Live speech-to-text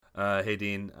Hey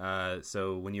Dean.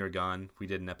 So when you were gone, we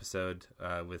did an episode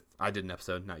I did an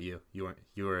episode, not you. You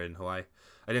were in Hawaii.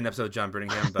 I did an episode with John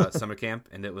Birmingham about summer camp,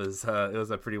 and it was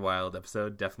a pretty wild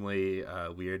episode. Definitely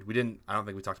weird. I don't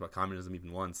think we talked about communism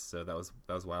even once, so that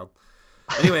was wild.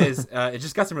 Anyways, it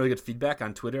just got some really good feedback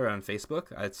on Twitter and on Facebook.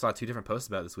 I saw 2 different posts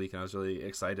about it this week, and I was really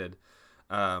excited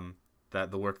that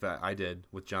the work that I did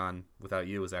with John without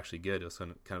you was actually good. It was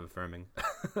kind of affirming.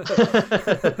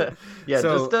 Yeah,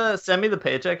 so, just send me the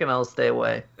paycheck and I'll stay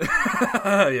away.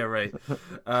 Yeah, right.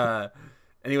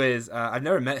 Anyways, I've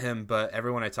never met him, but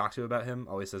everyone I talk to about him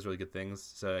always says really good things,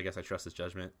 so I guess I trust his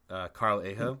judgment. Carl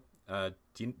Aho,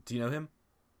 do you know him?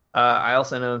 I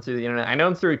also know him through the internet. I know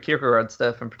him through Kierkegaard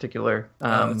stuff in particular.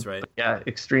 That's right. Yeah,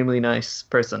 extremely nice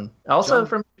person. Also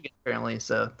from Michigan, apparently,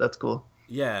 so that's cool.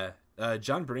 Yeah.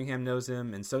 John Birmingham knows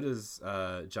him, and so does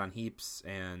John Heaps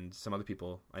and some other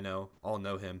people I know all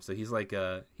know him. So he's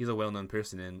a well-known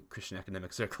person in Christian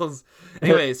academic circles.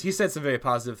 Anyways, he said some very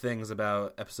positive things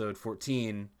about episode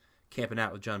 14, Camping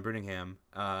Out with John Birmingham,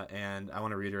 and I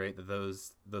want to reiterate that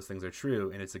those things are true,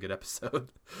 and it's a good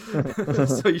episode.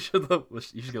 So you should go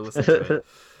listen to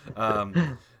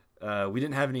it. We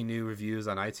didn't have any new reviews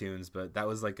on iTunes, but that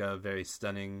was like a very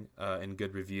stunning and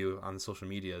good review on the social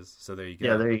medias. So there you go.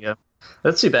 Yeah, there you go.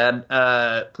 That's too bad.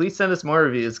 Please send us more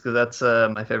reviews, because that's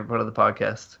my favorite part of the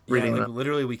podcast. Reading them.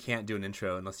 Literally, we can't do an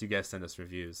intro unless you guys send us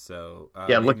reviews. So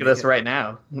look at us right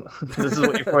now. This is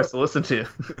what you're forced to listen to.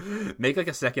 Make like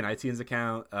a second iTunes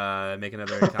account. Make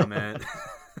another comment.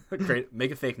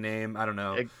 Make a fake name. I don't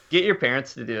know. Get your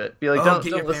parents to do it. Be like, don't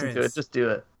listen to it. Just do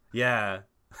it. Yeah.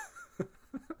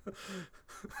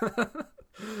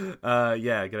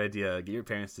 Yeah, good idea. Get your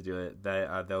parents to do it.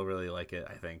 They'll really like it.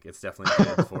 I think it's definitely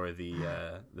good for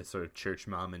the sort of church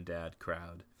mom and dad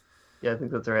crowd. Yeah, I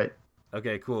think that's right.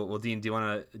 Okay, cool. Well, Dean, do you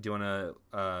want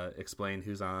to explain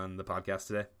who's on the podcast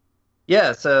today?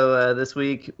 Yeah, so this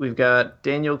week we've got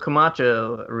Daniel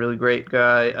Camacho, a really great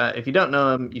guy. If you don't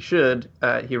know him, you should.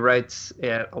 He writes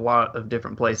at a lot of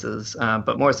different places,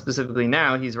 but more specifically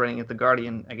now he's writing at The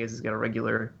Guardian. I guess he's got a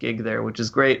regular gig there, which is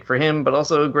great for him, but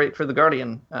also great for The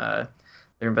Guardian. They're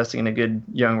investing in a good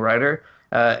young writer.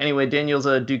 Anyway, Daniel's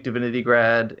a Duke Divinity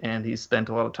grad, and he's spent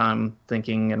a lot of time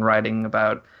thinking and writing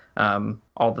about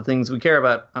all the things we care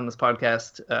about on this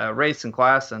podcast, race and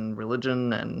class and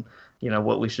religion and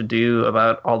what we should do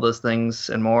about all those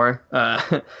things and more.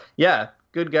 Yeah,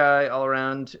 good guy all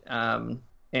around.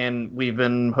 And we've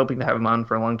been hoping to have him on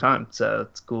for a long time. So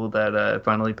it's cool that it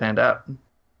finally panned out.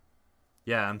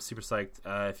 Yeah, I'm super psyched.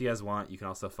 If you guys want, you can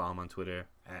also follow him on Twitter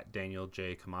at Daniel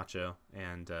J. Camacho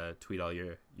and tweet all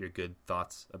your good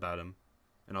thoughts about him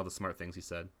and all the smart things he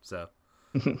said. So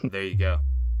there you go.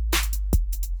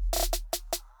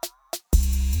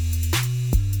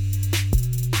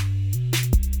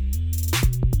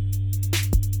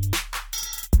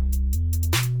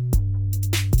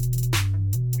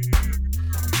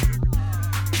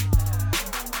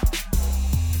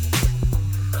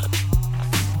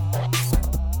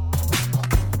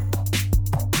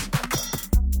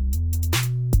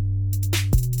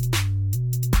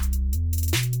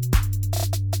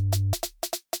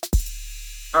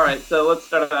 All right, so let's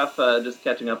start off just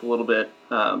catching up a little bit.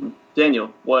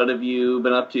 Daniel, what have you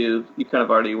been up to? You kind of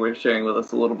already were sharing with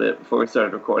us a little bit before we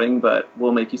started recording, but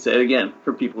we'll make you say it again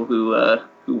for people who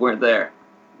weren't there.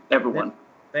 Everyone.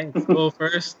 Thanks. Well,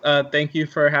 first, thank you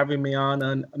for having me on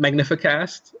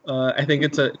Magnificast. I think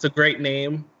it's a great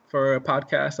name for a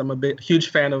podcast. I'm a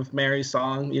huge fan of Mary's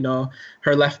song,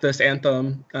 her leftist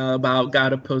anthem about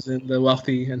God opposing the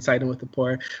wealthy and siding with the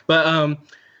poor. But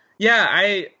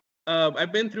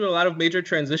I've been through a lot of major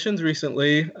transitions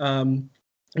recently.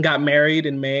 Got married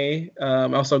in May.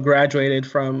 Also graduated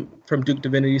from Duke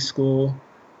Divinity School,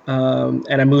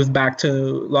 and I moved back to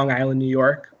Long Island, New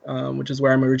York, which is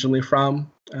where I'm originally from.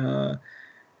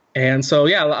 And so,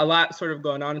 a lot sort of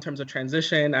going on in terms of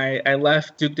transition. I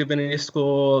left Duke Divinity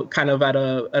School kind of at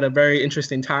a very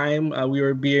interesting time. We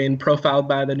were being profiled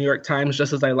by the New York Times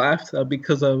just as I left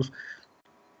because of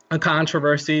a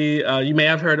controversy. You may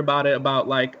have heard about it, about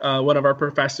one of our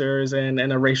professors and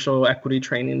a racial equity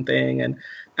training thing. And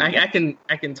I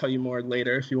can tell you more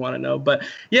later if you want to know. But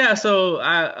so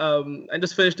I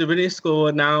just finished divinity school,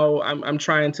 and now I'm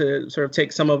trying to sort of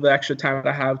take some of the extra time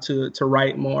that I have to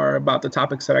write more about the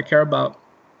topics that I care about.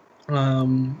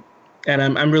 And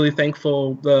I'm really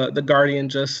thankful. The Guardian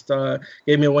just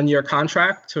gave me a 1-year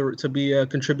contract to be a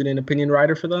contributing opinion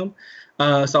writer for them.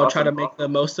 So I'll try to make the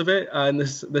most of it in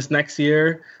this next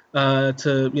year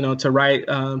to write,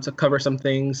 to cover some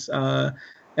things. So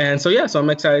I'm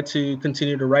excited to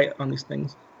continue to write on these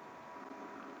things.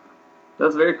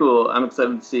 That's very cool. I'm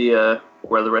excited to see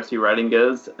where the rest of your writing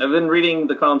goes. I've been reading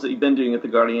the columns that you've been doing at The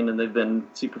Guardian, and they've been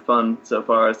super fun so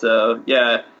far. So,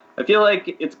 yeah, I feel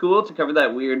like it's cool to cover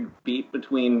that weird beat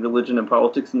between religion and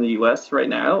politics in the U.S. right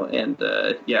now. And,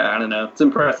 yeah, I don't know. It's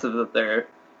impressive that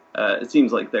it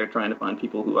seems like they're trying to find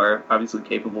people who are obviously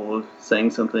capable of saying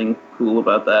something cool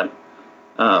about that.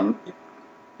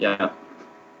 Yeah.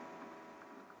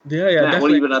 Yeah, Matt, what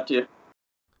have you been up to?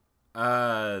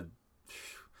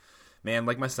 Man,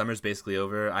 like my summer's basically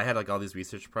over. I had like all these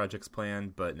research projects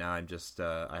planned, but now I'm just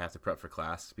I have to prep for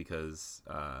class because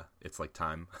it's like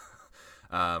time.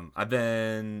 I've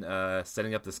been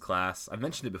setting up this class. I've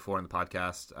mentioned it before in the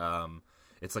podcast.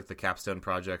 It's like the capstone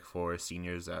project for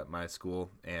seniors at my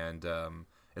school, and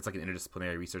it's like an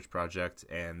interdisciplinary research project.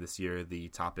 And this year the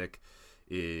topic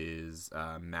is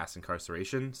mass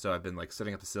incarceration. So I've been like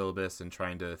setting up the syllabus and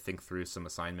trying to think through some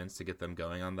assignments to get them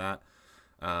going on that.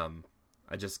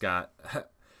 I just got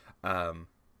my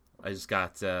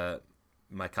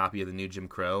copy of the new Jim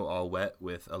Crow all wet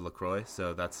with a LaCroix,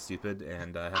 so that's stupid,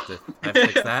 and I have to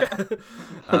fix that.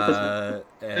 But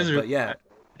yeah,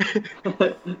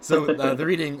 so they're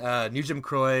reading New Jim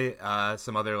Crow,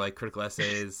 some other like critical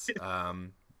essays,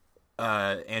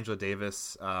 Angela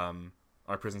Davis,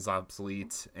 Our Prison's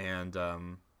Obsolete, and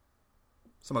some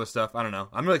other stuff. I don't know.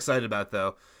 I'm really excited about it,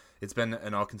 though. It's been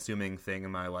an all-consuming thing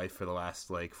in my life for the last,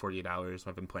 48 hours.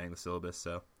 I've been planning the syllabus,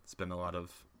 so it's been a lot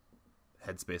of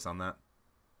headspace on that.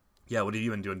 Yeah, what have you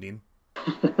been doing, Dean?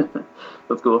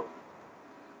 That's cool.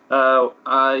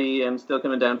 I am still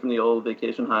coming down from the old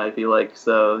vacation high, I feel like.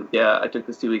 So, yeah, I took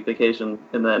this 2-week vacation,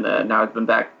 and then now I've been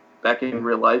back in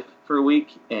real life for a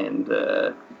week, and,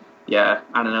 yeah,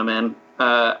 I don't know, man.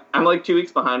 I'm 2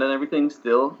 weeks behind on everything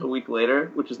still, a week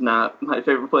later, which is not my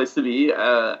favorite place to be.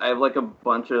 I have a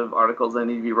bunch of articles I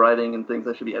need to be writing and things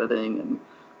I should be editing, and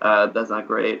that's not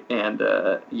great. And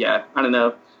yeah, I don't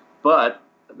know. But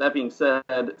that being said,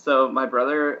 so my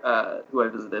brother, who I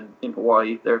visited in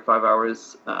Hawaii, they're 5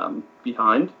 hours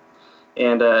behind.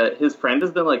 And his friend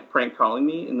has been prank calling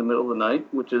me in the middle of the night,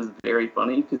 which is very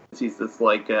funny because he's this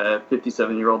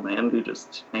 57-year-old man who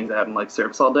just hangs out and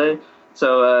surfs all day.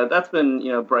 So that's been,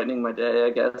 brightening my day,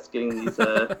 I guess, getting these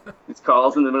these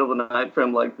calls in the middle of the night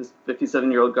from this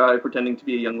 57-year-old guy pretending to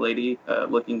be a young lady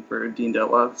looking for Dean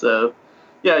Della. So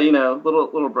yeah,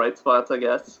 little bright spots, I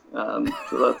guess. So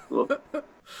that's cool.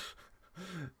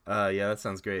 Yeah, that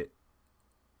sounds great.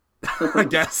 I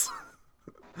guess.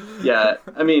 Yeah,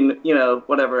 I mean,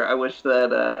 whatever. I wish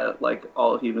that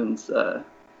all humans.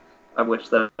 I wish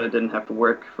that I didn't have to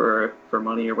work for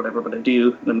money or whatever, but I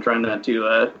do. And I'm trying not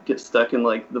to get stuck in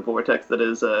the vortex that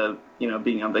is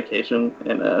being on vacation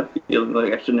and feeling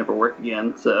like I should never work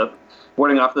again. So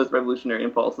warding off those revolutionary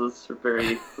impulses are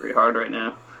very, very hard right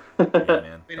now. Yeah,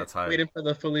 man, that's hard. Waiting for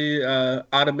the fully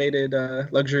automated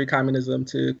luxury communism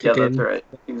to kick in. Yeah, that's right.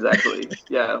 Exactly.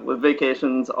 Yeah, with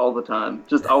vacations all the time.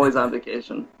 Just always on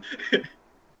vacation.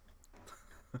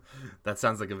 That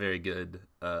sounds like a very good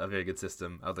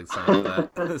system. I would like to sign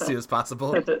up for that as soon as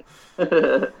possible.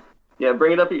 Yeah,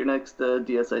 bring it up at your next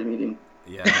DSA meeting.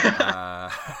 Yeah,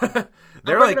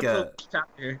 they're yeah,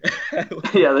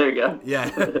 there you go. Yeah,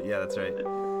 that's right.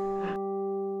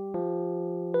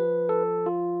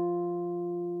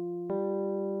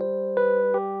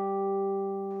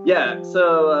 Yeah,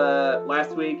 so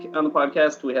last week on the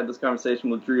podcast, we had this conversation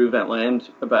with Drew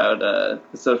Ventland about the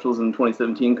Socialism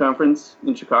 2017 conference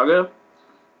in Chicago.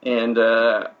 And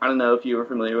I don't know if you were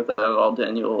familiar with that at all,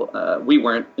 Daniel. We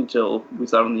weren't until we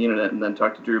saw it on the internet and then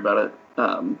talked to Drew about it.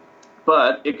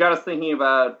 But it got us thinking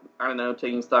about, I don't know,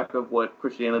 taking stock of what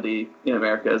Christianity in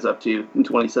America is up to in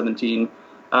 2017.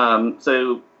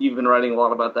 So you've been writing a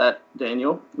lot about that,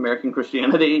 Daniel, American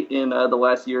Christianity in the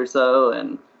last year or so,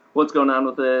 and what's going on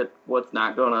with it, what's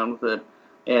not going on with it.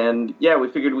 And yeah, we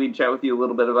figured we'd chat with you a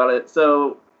little bit about it.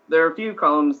 So there are a few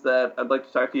columns that I'd like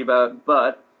to talk to you about,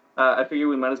 but I figured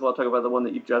we might as well talk about the one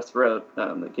that you just wrote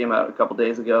that came out a couple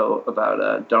days ago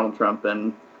about Donald Trump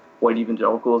and white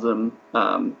evangelicalism.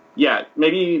 Yeah,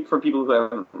 maybe for people who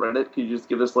haven't read it, could you just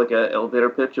give us an elevator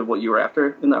pitch of what you were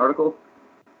after in the article?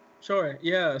 Sure,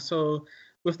 yeah. So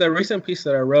with the recent piece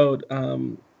that I wrote,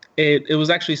 it was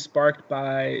actually sparked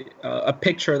by a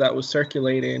picture that was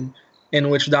circulating in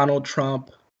which Donald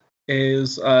Trump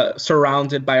is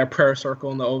surrounded by a prayer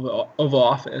circle in the Oval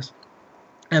Office.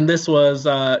 And this was,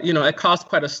 it caused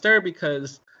quite a stir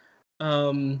because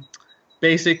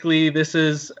basically this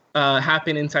is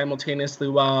happening simultaneously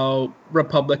while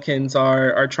Republicans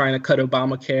are trying to cut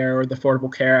Obamacare or the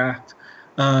Affordable Care Act.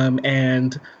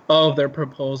 and all of their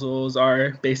proposals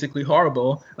are basically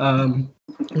horrible.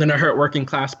 Going to hurt working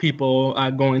class people,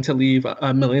 going to leave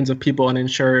millions of people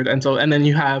uninsured. And then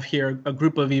you have here a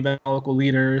group of evangelical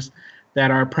leaders that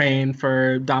are praying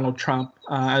for Donald Trump.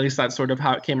 At least that's sort of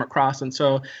how it came across. And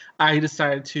so I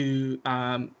decided to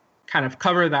kind of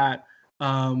cover that.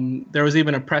 There was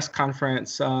even a press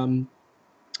conference where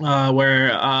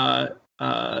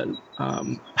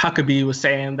Huckabee was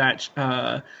saying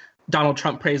that Donald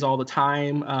Trump prays all the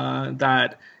time,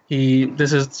 that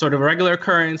this is sort of a regular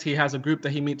occurrence. He has a group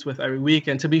that he meets with every week.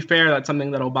 And to be fair, that's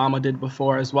something that Obama did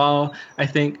before as well, I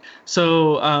think.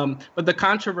 So, but the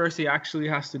controversy actually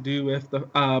has to do with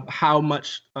how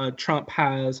much Trump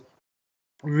has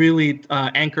really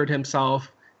anchored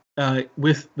himself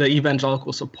with the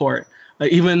evangelical support.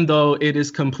 Even though it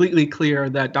is completely clear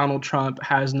that Donald Trump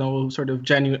has no sort of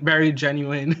very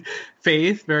genuine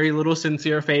faith, very little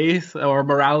sincere faith or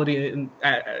morality in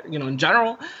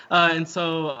general, and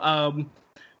so,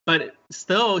 but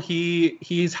still, he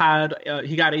got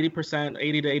 80% to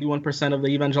 81% of the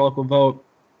evangelical vote.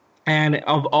 And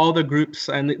of all the groups,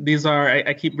 and these are,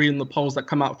 I keep reading the polls that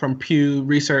come out from Pew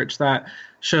Research that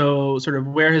show sort of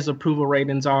where his approval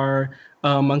ratings are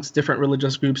amongst different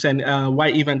religious groups, and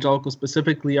white evangelicals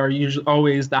specifically are usually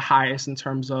always the highest in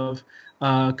terms of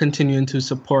continuing to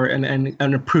support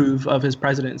and approve of his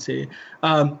presidency.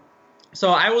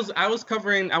 So I was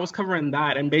covering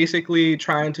that and basically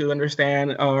trying to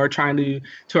understand or trying to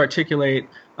articulate,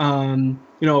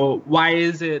 why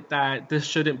is it that this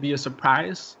shouldn't be a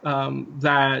surprise,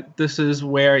 that this is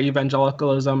where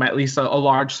evangelicalism, at least a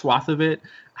large swath of it,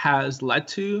 has led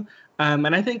to.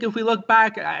 And I think if we look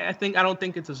back, I don't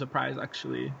think it's a surprise,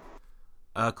 actually.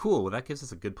 Cool. Well, that gives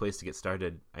us a good place to get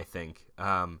started, I think.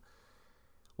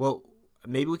 Well,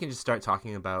 maybe we can just start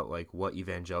talking about like what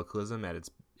evangelicalism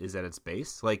is at its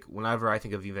base. Like whenever I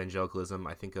think of evangelicalism,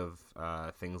 I think of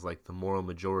things like the moral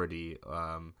majority.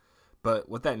 But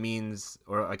what that means,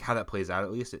 or like how that plays out,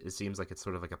 at least, it seems like it's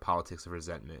sort of like a politics of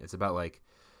resentment. It's about like,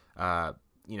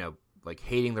 like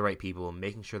hating the right people,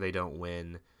 making sure they don't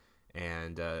win,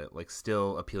 and like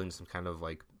still appealing to some kind of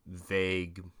like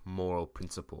vague moral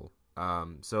principle.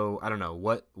 So I don't know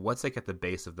what's like at the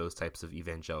base of those types of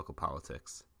evangelical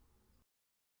politics.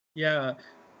 Yeah,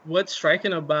 what's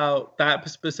striking about that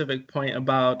specific point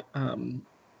about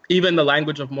even the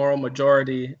language of moral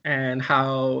majority and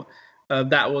how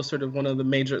that was sort of one of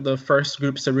the first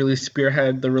groups to really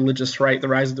spearhead the religious right, the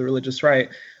rise of the religious right,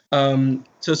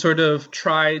 to sort of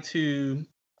try to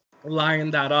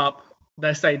line that up,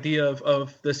 this idea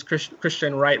of this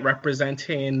Christian right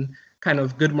representing kind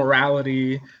of good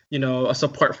morality, a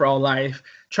support for all life,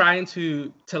 trying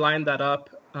to line that up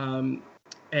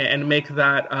and make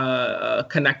that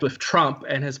connect with Trump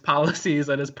and his policies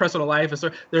and his personal life.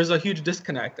 So there's a huge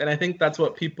disconnect. And I think that's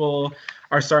what people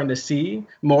are starting to see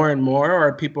more and more,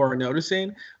 or people are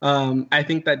noticing. I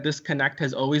think that disconnect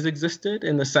has always existed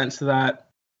in the sense that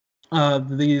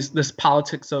this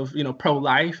politics of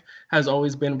pro-life has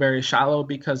always been very shallow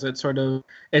because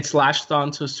it's latched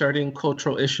on to certain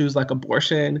cultural issues like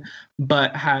abortion,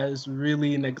 but has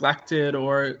really neglected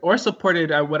or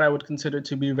supported what I would consider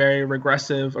to be very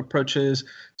regressive approaches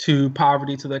to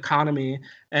poverty, to the economy.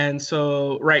 And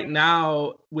so right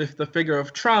now with the figure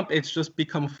of Trump, it's just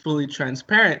become fully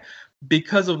transparent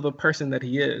because of the person that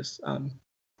he is,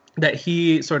 that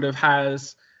he sort of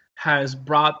has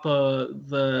brought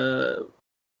the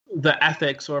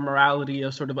ethics or morality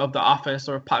of the office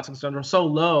or politics in general so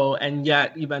low, and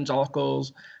yet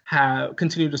evangelicals have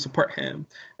continued to support him.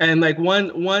 And like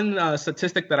one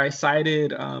statistic that I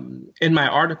cited in my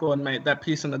article in that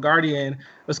piece in The Guardian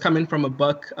was coming from a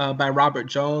book by Robert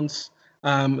Jones.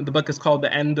 The book is called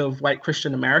The End of White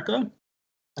Christian America.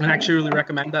 I actually really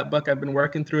recommend that book. I've been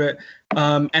working through it.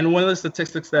 And one of the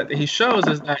statistics that he shows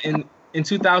is that in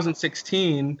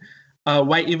 2016,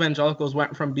 white evangelicals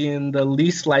went from being the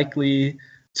least likely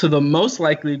to the most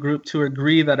likely group to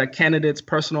agree that a candidate's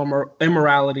personal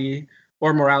immorality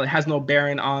or morality has no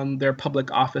bearing on their public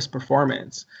office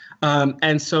performance.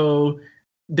 And so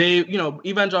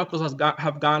evangelicals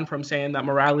have gone from saying that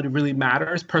morality really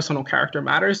matters, personal character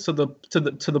matters, to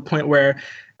the point where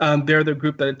they're the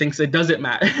group that thinks it doesn't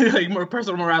matter. Like more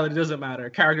personal morality doesn't matter,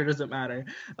 character doesn't matter.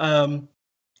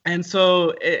 And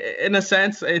so in a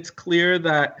sense, it's clear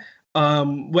that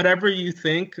whatever you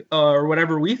think or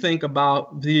whatever we think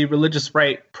about the religious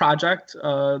right project,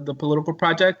 the political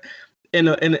project, in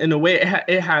a way,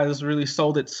 it has really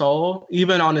sold its soul,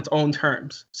 even on its own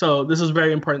terms. So this is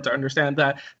very important to understand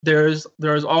that there's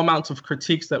all amounts of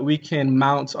critiques that we can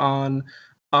mount on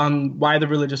on why the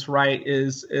religious right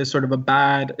is sort of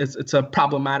it's a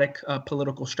problematic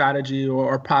political strategy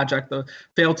or project that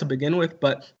failed to begin with.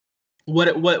 But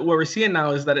what we're seeing now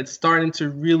is that it's starting to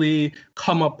really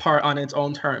come apart on its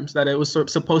own terms, that it was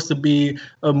supposed to be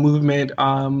a movement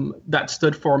that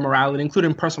stood for morality,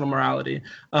 including personal morality.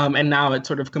 And now it's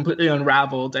sort of completely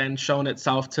unraveled and shown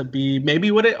itself to be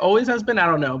maybe what it always has been. I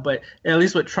don't know. But at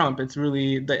least with Trump, it's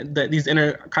really these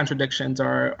inner contradictions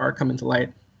are coming to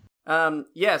light. So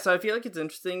I feel like it's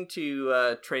interesting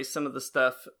to trace some of the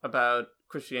stuff about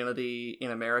Christianity in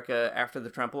America after the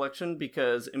Trump election,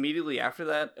 because immediately after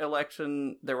that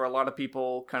election, there were a lot of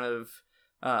people kind of,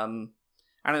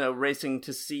 racing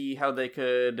to see how they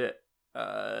could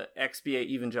expiate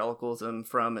evangelicalism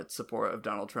from its support of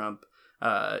Donald Trump.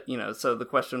 So the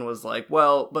question was like,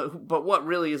 well, but what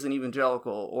really is an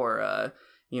evangelical? Or,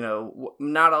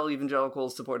 not all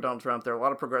evangelicals support Donald Trump. There are a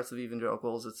lot of progressive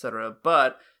evangelicals, etc.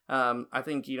 But I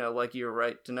think, like you're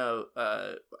right to note,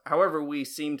 however we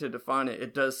seem to define it,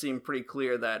 it does seem pretty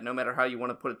clear that no matter how you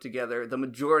want to put it together, the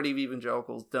majority of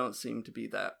evangelicals don't seem to be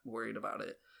that worried about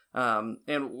it.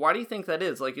 And why do you think that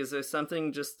is? Like, is there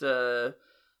something just, what's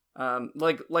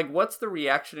the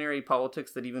reactionary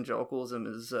politics that evangelicalism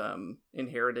is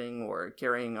inheriting or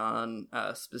carrying on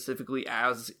specifically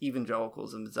as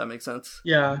evangelicalism? Does that make sense?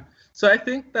 Yeah. So I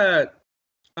think that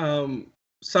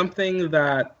something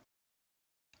that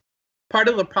part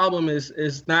of the problem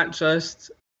is not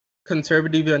just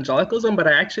conservative evangelicalism, but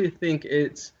I actually think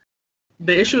the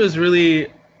issue is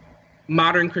really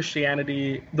modern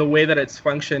Christianity, the way that it's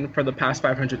functioned for the past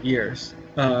 500 years.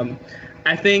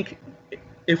 I think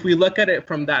if we look at it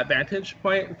from that vantage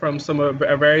point, from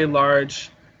a very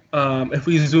large, if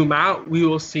we zoom out, we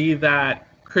will see that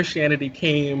Christianity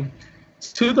came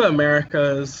to the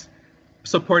Americas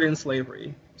supporting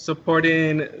slavery,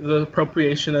 supporting the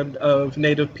appropriation of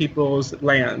Native people's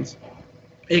lands.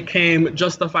 It came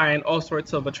justifying all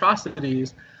sorts of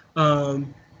atrocities,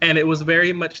 and it was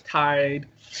very much tied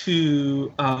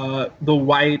to the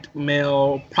white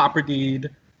male propertied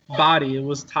body. It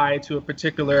was tied to a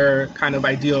particular kind of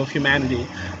ideal of humanity.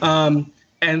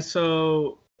 And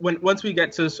so once we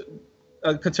get to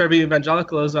conservative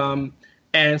evangelicalism,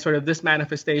 and sort of this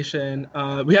manifestation,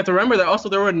 we have to remember that also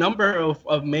there were a number of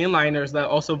mainliners that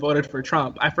also voted for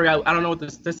Trump. I don't know what the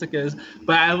statistic is,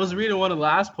 but I was reading one of the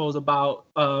last polls about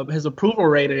his approval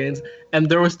ratings, and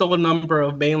there was still a number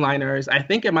of mainliners. I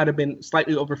think it might have been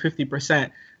slightly over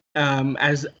 50%,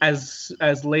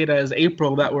 as late as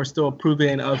April, that were still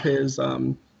approving of his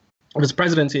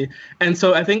presidency. And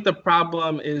so I think the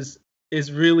problem is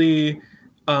really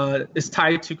is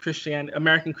tied to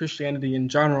American Christianity in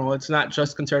general. It's not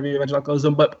just conservative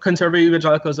evangelicalism, but conservative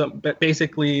evangelicalism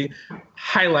basically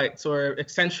highlights or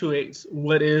accentuates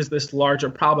what is this larger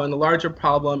problem. The larger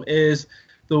problem is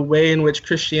the way in which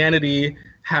Christianity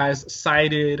has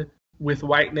sided with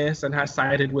whiteness and has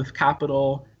sided with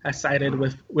capital, has sided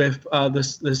with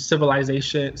this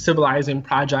civilizing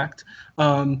project.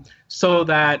 So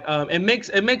that it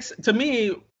makes to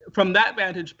me, from that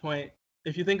vantage point,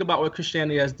 if you think about what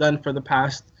Christianity has done for the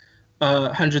past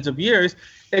hundreds of years,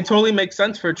 it totally makes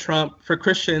sense for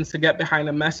Christians to get behind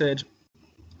a message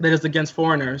that is against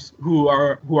foreigners who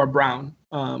are brown,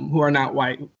 who are not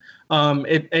white.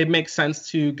 It makes sense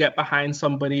to get behind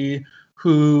somebody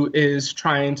who is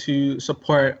trying to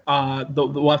support the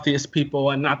wealthiest people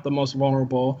and not the most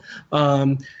vulnerable.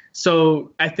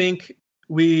 So I think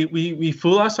we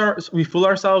fool ourselves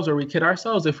or we kid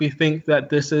ourselves if we think that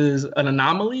this is an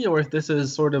anomaly or if this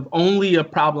is sort of only a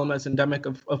problem that's endemic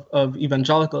of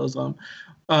evangelicalism.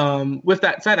 With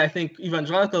that said, I think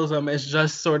evangelicalism is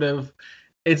just sort of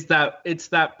it's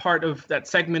that part of that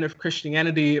segment of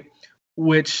Christianity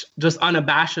which just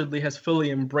unabashedly has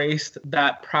fully embraced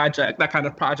that kind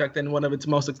of project in one of its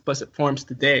most explicit forms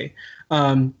today.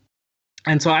 And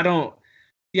so I don't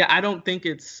think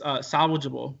it's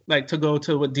salvageable. Like, to go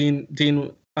to what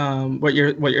Dean, what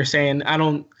you're saying, I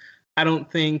don't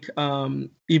think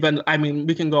we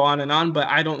can go on and on, but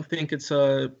I don't think it's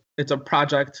a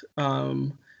project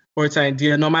or it's an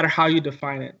idea, no matter how you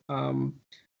define it.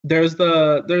 There's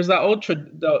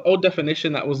the old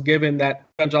definition that was given that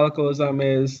evangelicalism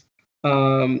is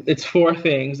it's four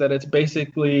things, that it's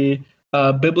basically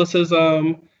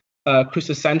biblicism,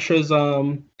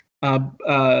 Christocentrism,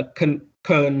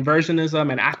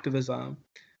 conversionism, and activism.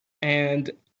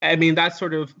 And I mean, that's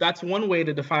one way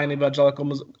to define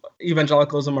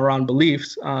evangelicalism around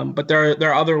beliefs. But there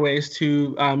are other ways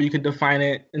to you can define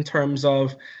it in terms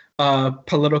of how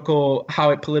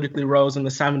it politically rose in the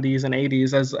 70s and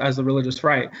 80s as the religious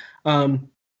right.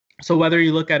 So whether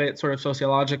you look at it sort of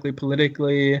sociologically,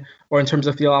 politically, or in terms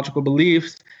of theological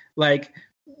beliefs, like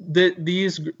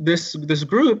this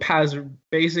group has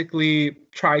basically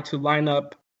tried to line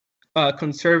up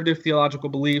conservative theological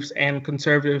beliefs and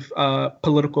conservative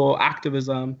political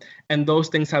activism. And those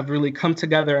things have really come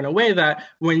together in a way that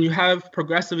when you have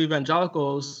progressive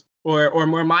evangelicals or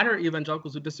more moderate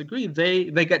evangelicals who disagree,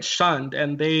 they get shunned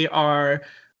and they are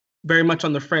very much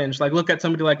on the fringe. Like look at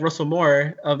somebody like Russell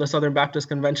Moore of the Southern Baptist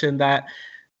Convention that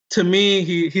to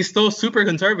me, he's still super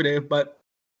conservative, but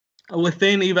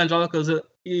within evangelicalism,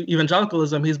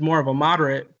 he's more of a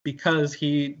moderate because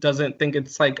he doesn't think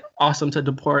it's like awesome to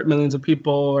deport millions of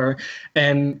people,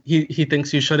 and he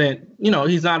thinks you shouldn't.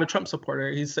 He's not a Trump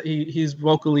supporter. He's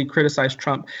vocally criticized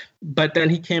Trump, but then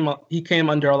he came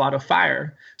under a lot of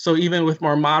fire. So even with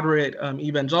more moderate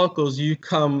evangelicals, you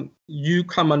come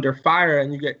under fire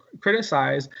and you get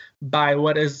criticized by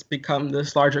what has become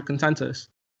this larger consensus.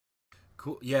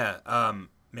 Cool. Yeah.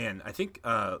 Man, I think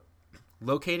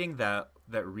locating that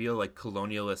real like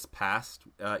colonialist past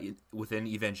within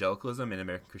evangelicalism and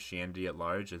American Christianity at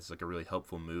large is like a really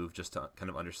helpful move just to kind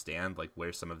of understand like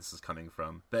where some of this is coming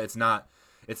from. That it's not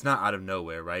out of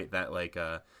nowhere, right? That like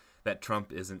that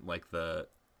Trump isn't like the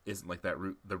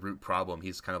root problem.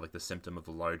 He's kind of like the symptom of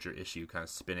the larger issue, kind of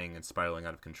spinning and spiraling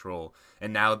out of control.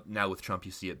 And now with Trump,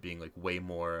 you see it being like way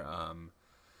more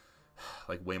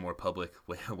public,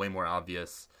 way more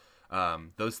obvious.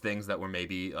 Those things that were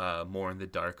maybe more in the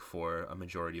dark for a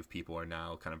majority of people are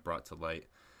now kind of brought to light.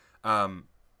 And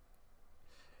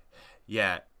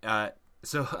that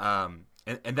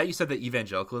you said that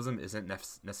evangelicalism isn't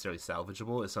necessarily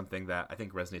salvageable is something that I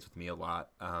think resonates with me a lot.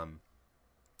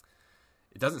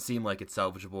 It doesn't seem like it's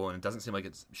salvageable, and it doesn't seem like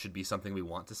it should be something we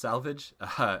want to salvage.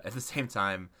 At the same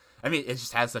time, I mean,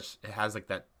 it has like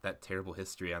that terrible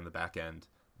history on the back end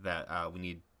that we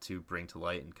need to bring to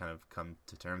light and kind of come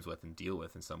to terms with and deal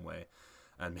with in some way,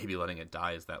 and maybe letting it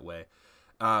die is that way.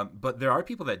 But there are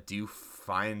people that do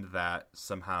find that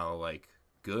somehow like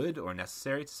good or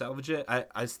necessary to salvage it. I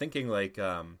was thinking like,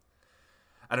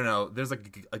 I don't know, there's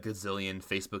like a gazillion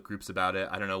Facebook groups about it.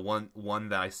 I don't know, one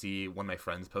that I see one of my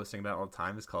friends posting about all the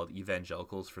time is called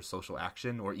Evangelicals for Social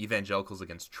Action, or Evangelicals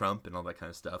Against Trump and all that kind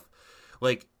of stuff.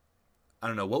 Like, I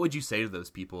don't know, what would you say to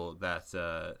those people that,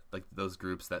 like those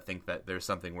groups that think that there's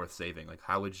something worth saving? Like,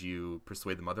 how would you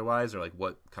persuade them otherwise, or like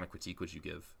what kind of critique would you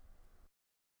give?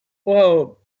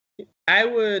 Well, I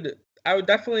would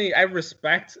definitely, I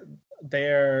respect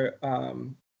their,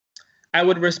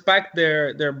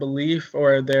 their belief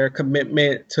or their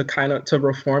commitment to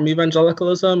reform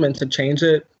evangelicalism and to change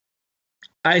it.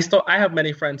 I have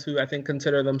many friends who I think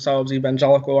consider themselves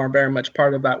evangelical, are very much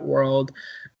part of that world,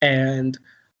 and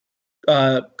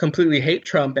completely hate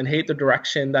Trump and hate the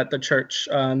direction that the church,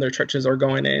 their churches are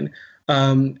going in.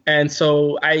 And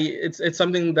so it's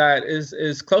something that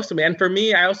is close to me. And for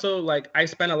me, I also I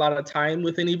spent a lot of time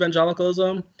within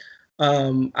evangelicalism.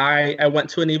 I went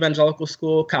to an evangelical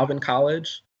school, Calvin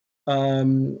College.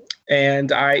 And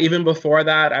even before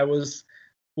that, I was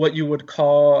what you would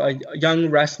call a young,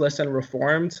 restless, and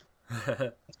reformed.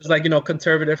 It was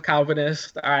conservative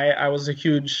Calvinist. I was a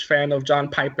huge fan of John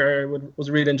Piper, was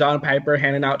reading John Piper,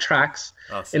 handing out tracts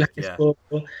in high school.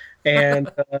 And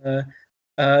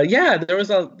there was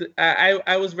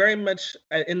I was very much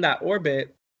in that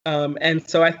orbit. And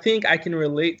so I think I can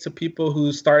relate to people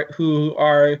who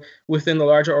are within the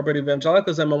larger orbit of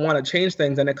evangelicalism and want to change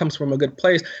things, and it comes from a good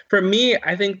place. For me,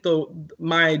 I think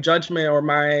my judgment or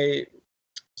my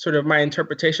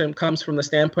interpretation comes from the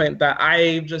standpoint that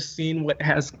I've just seen what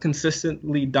has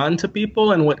consistently done to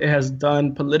people and what it has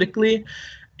done politically,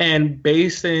 and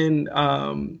basing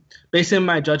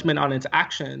my judgment on its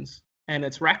actions and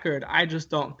its record, I just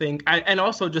don't think, and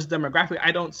also just demographically,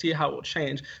 I don't see how it will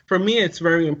change. For me, it's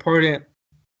very important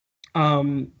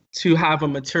to have a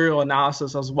material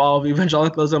analysis as well of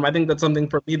evangelicalism. I think that's something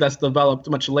for me that's developed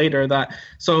much later. I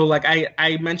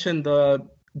mentioned the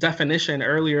definition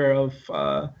earlier of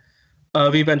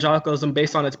evangelicalism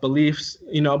based on its beliefs,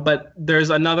 but there's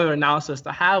another analysis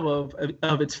to have of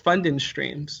its funding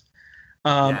streams.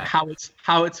 How it's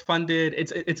funded,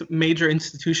 it's major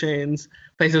institutions,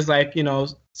 places like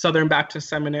Southern Baptist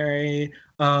Seminary,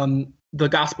 the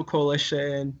Gospel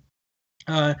Coalition,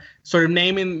 sort of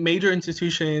naming major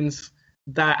institutions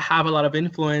that have a lot of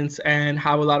influence and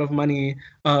have a lot of money.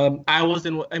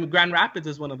 Grand Rapids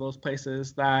is one of those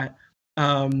places that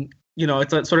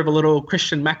it's a sort of a little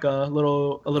Christian Mecca, a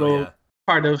little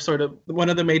part of sort of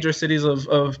one of the major cities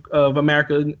of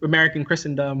American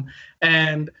Christendom,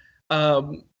 and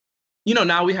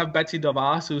now we have Betsy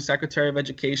DeVos, who's Secretary of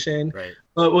Education. Right.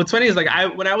 But what's funny is like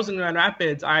when I was in Grand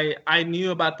Rapids, I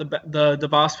knew about the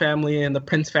DeVos family and the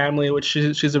Prince family, which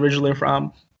she's originally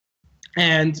from.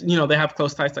 And, they have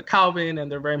close ties to Calvin,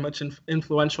 and they're very much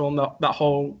influential in that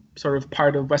whole sort of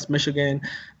part of West Michigan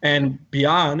and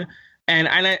beyond.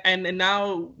 And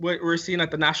now we're seeing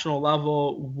at the national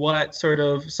level what sort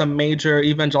of some major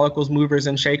evangelicals, movers,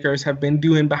 and shakers have been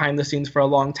doing behind the scenes for a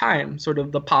long time, sort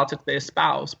of the politics they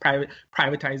espouse,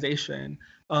 privatization.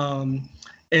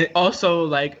 It also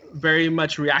like very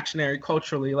much reactionary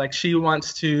culturally. Like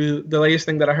the latest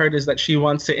thing that I heard is that she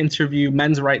wants to interview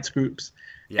men's rights groups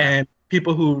and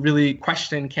people who really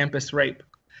question campus rape.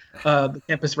 The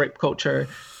campus rape culture,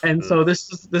 and so this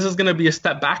is going to be a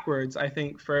step backwards, I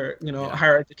think, for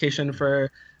higher education, for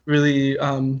really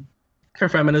for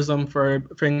feminism, for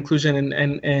inclusion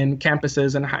in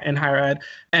campuses and higher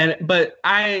ed. But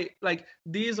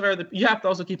these are you have to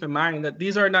also keep in mind that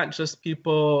these are not just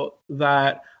people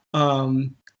that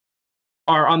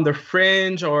are on the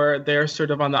fringe or they're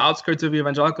sort of on the outskirts of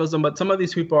evangelicalism, but some of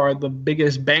these people are the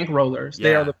biggest bankrollers.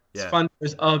 They are the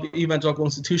funders of evangelical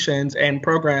institutions and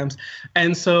programs.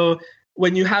 And so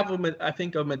when you have, I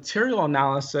think, a material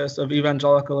analysis of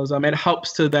evangelicalism, it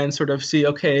helps to then sort of see,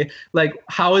 okay, like,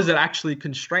 how is it actually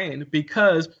constrained?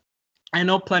 Because I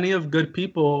know plenty of good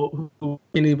people who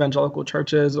in evangelical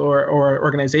churches or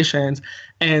organizations,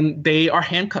 and they are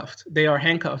handcuffed.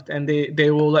 And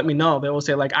they will let me know. They will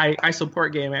say, like, I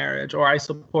support gay marriage, or I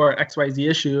support XYZ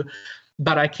issue,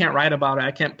 but I can't write about it.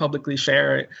 I can't publicly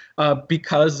share it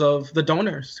because of the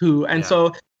donors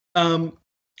So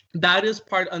that is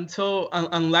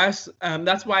unless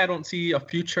that's why I don't see a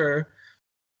future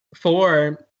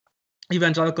for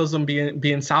evangelicalism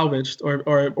being salvaged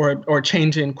or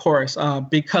changing course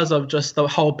because of just the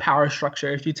whole power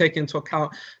structure. If you take into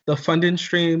account the funding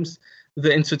streams,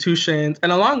 the institutions,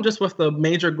 and along just with the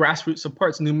major grassroots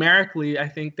supports, numerically, I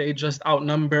think they just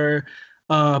outnumber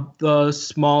the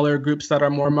smaller groups that are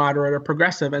more moderate or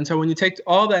progressive. And so when you take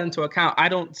all that into account, I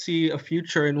don't see a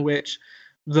future in which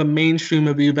the mainstream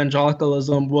of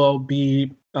evangelicalism will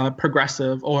be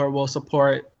progressive or will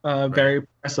support very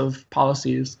progressive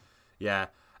policies. Yeah.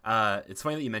 It's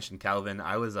funny that you mentioned Calvin.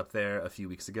 I was up there a few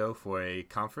weeks ago for a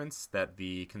conference that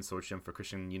the Consortium for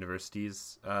Christian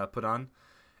Universities put on.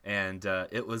 And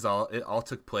it all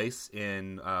took place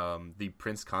in the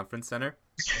Prince Conference Center.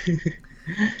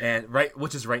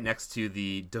 Which is right next to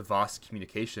the DeVos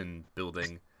Communication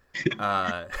Building.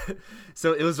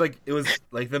 So it was like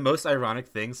the most ironic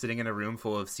thing, sitting in a room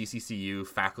full of CCCU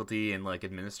faculty and like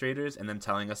administrators, and them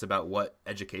telling us about what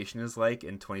education is like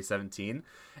in 2017,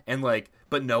 and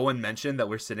but no one mentioned that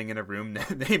we're sitting in a room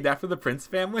named after the Prince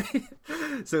family.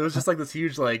 So it was just like this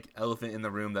huge like elephant in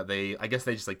the room that I guess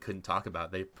they just like couldn't talk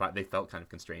about. They felt kind of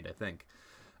constrained, I think.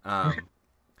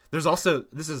 There's also,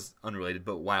 this is unrelated,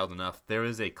 but wild enough, there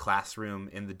is a classroom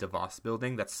in the DeVos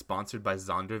building that's sponsored by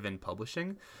Zondervan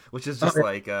Publishing, which is just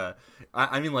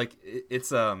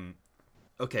it's,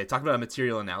 okay, talk about a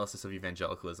material analysis of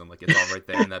evangelicalism. Like, it's all right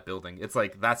there in that building. It's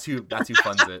like, that's who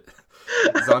funds it.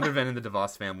 Zondervan and the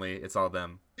DeVos family, it's all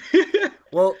them.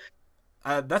 Well,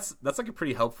 that's like a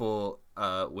pretty helpful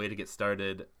way to get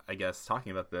started, I guess,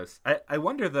 talking about this. I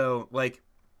wonder, though, like,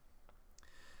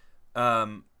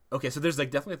 okay, so there's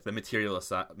like definitely the material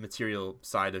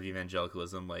side of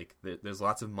evangelicalism. Like there's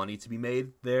lots of money to be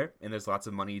made there, and there's lots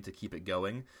of money to keep it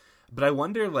going. But I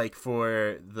wonder, like,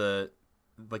 for the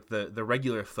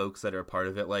regular folks that are a part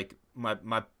of it. Like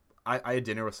I had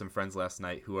dinner with some friends last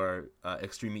night who are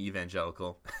extremely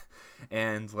evangelical,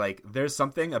 and like there's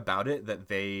something about it that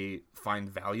they find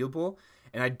valuable,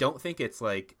 and I don't think it's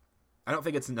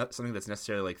not something that's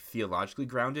necessarily like theologically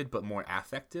grounded, but more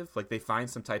affective. Like they find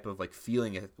some type of like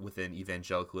feeling within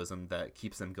evangelicalism that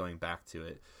keeps them going back to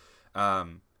it. I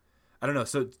don't know.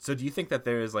 So do you think that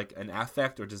there is like an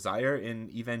affect or desire in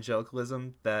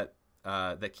evangelicalism that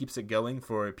keeps it going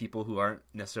for people who aren't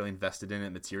necessarily invested in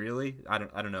it materially? I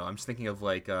don't know. I'm just thinking of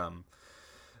like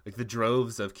the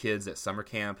droves of kids at summer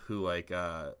camp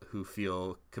who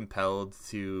feel compelled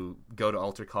to go to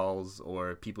altar calls,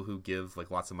 or people who give like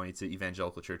lots of money to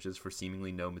evangelical churches for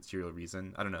seemingly no material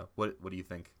reason. I don't know. What do you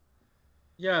think?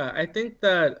 Yeah, I think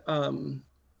that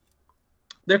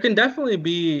there can definitely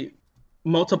be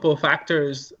multiple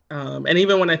factors. And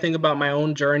even when I think about my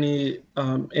own journey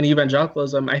in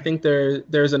evangelicalism, I think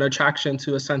there's an attraction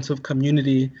to a sense of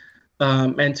community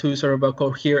and to sort of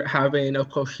having a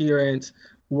coherent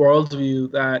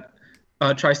worldview that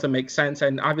tries to make sense.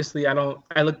 And obviously I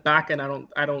look back and I don't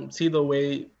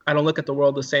look at the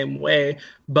world the same way,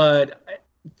 but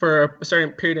for a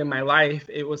certain period in my life,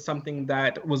 it was something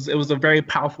that was a very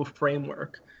powerful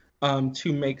framework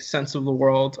to make sense of the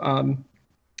world,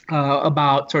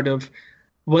 about sort of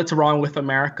what's wrong with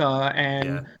America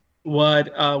and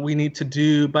what we need to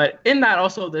do. But in that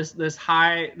also this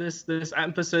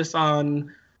emphasis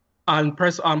on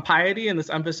piety, and this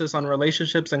emphasis on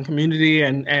relationships and community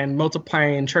and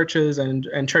multiplying churches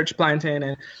and church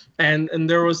planting, and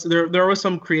there was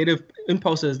some creative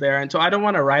impulses there. And so I don't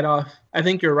want to write off. I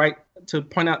think you're right to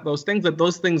point out those things, that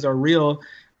those things are real,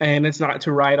 and it's not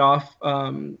to write off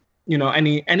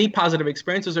any positive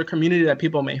experiences or community that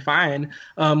people may find,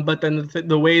 but then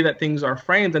the way that things are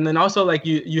framed. And then also, like,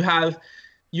 you have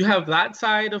that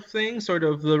side of things, sort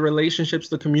of the relationships,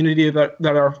 the community that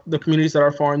are the communities that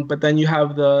are formed, but then you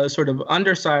have the sort of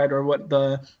underside, or what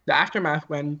the aftermath,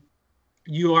 when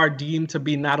you are deemed to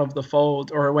be not of the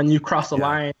fold, or when you cross a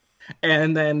line.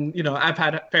 And then, I've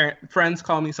had friends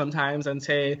call me sometimes and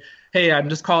say, hey, I'm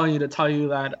just calling you to tell you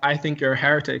that I think you're a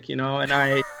heretic, and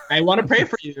I want to pray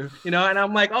for you, and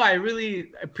I'm like, oh, I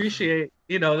really appreciate,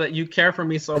 that you care for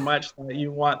me so much, that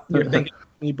you're thinking of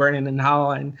me burning in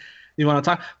hell, and you want to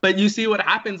talk. But you see what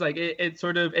happens, like it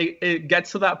sort of, it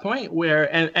gets to that point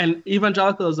where, and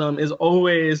evangelicalism is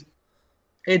always,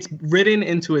 it's written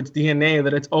into its DNA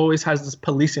that it always has this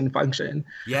policing function.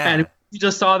 Yeah. And you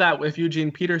just saw that with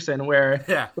Eugene Peterson, where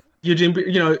Eugene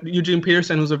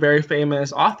Peterson was a very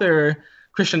famous author,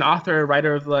 Christian author,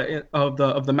 writer of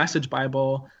the Message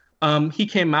Bible. He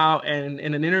came out and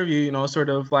in an interview, sort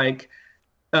of like,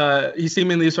 he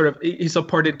seemingly he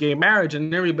supported gay marriage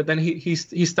and everything, but then he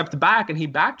stepped back and he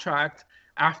backtracked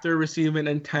after receiving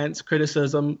intense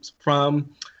criticism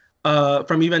from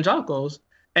evangelicals,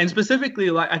 and specifically,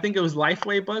 like, I think it was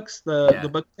Lifeway Books, the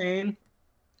book chain,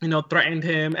 threatened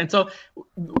him. And so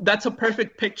that's a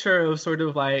perfect picture of sort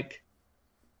of like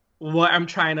what I'm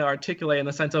trying to articulate, in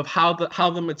the sense of how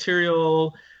the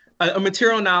material, a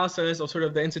material analysis of sort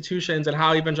of the institutions and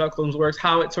how evangelicalism works,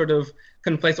 how it sort of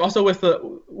conflates also with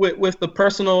the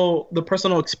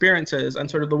personal experiences and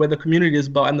sort of the way the community is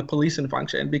built and the policing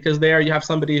function. Because there you have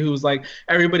somebody who's like,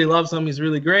 everybody loves him, he's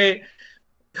really great,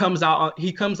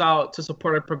 he comes out to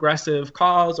support a progressive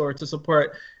cause or to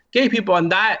support gay people, and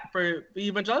that, for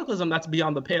evangelicalism, that's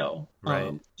beyond the pale.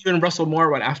 Right. Even Russell Moore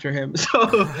went after him.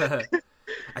 So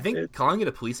I think calling it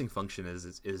a policing function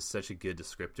is such a good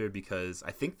descriptor, because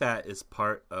I think that is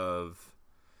part of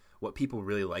what people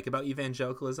really like about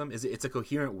evangelicalism. Is it's a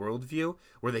coherent worldview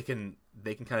where they can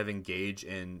kind of engage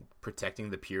in protecting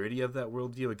the purity of that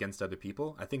worldview against other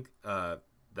people. I think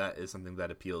that is something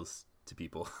that appeals to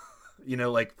people.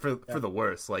 Like for the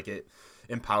worse, like it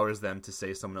empowers them to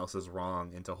say someone else is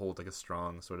wrong and to hold like a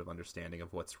strong sort of understanding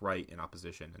of what's right in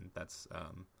opposition, and that's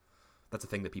a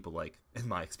thing that people like, in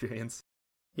my experience.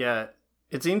 Yeah,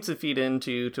 it seems to feed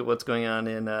into what's going on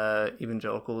in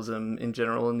evangelicalism in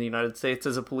general in the United States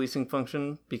as a policing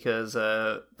function, because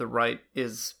the right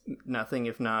is nothing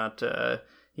if not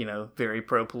very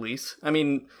pro-police. I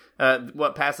mean,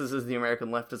 what passes as the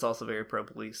American left is also very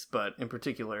pro-police, but in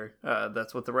particular,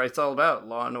 that's what the right's all about: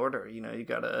 law and order. You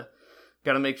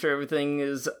gotta make sure everything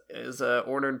is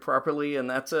ordered properly, and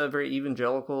that's a very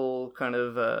evangelical kind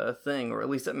of thing, or at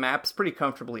least it maps pretty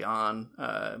comfortably on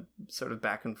sort of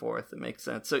back and forth. It makes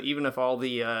sense. So even if all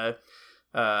the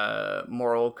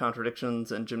moral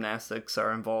contradictions and gymnastics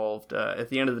are involved, at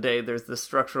the end of the day, there's this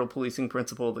structural policing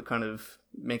principle that kind of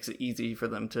makes it easy for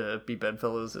them to be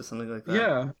bedfellows or something like that.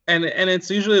 Yeah, and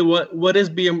it's usually what is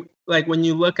being, like, when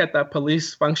you look at that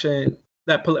police function,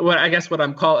 what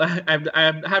I'm calling,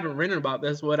 I haven't written about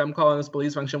this, what I'm calling this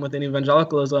police function within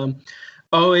evangelicalism,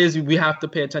 always we have to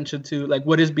pay attention to, like,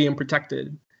 what is being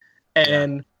protected,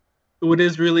 and what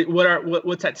is really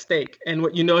what's at stake. And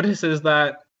what you notice is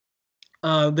that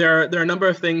there are a number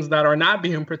of things that are not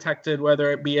being protected,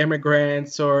 whether it be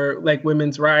immigrants or like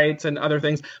women's rights and other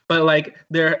things. But like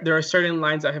there are certain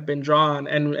lines that have been drawn,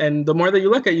 and the more that you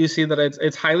look at, you see that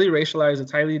it's highly racialized,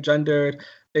 it's highly gendered,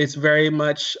 it's very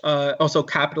much also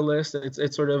capitalist.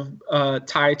 It's sort of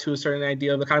tied to a certain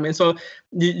idea of the economy. And so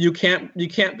you can't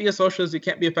be a socialist, you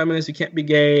can't be a feminist, you can't be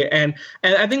gay, and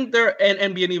I think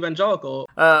and be an evangelical.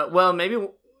 Well, maybe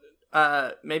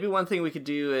one thing we could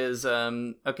do is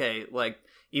like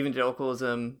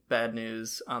evangelicalism, bad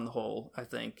news on the whole. I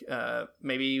think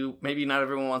maybe not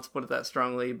everyone wants to put it that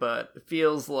strongly, but it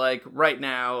feels like right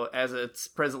now, as it's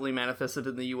presently manifested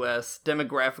in the U.S.,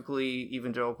 demographically,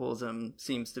 evangelicalism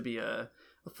seems to be a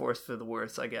force for the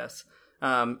worse, I guess.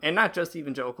 And not just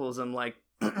evangelicalism, like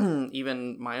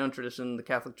even my own tradition, the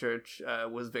Catholic Church,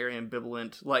 was very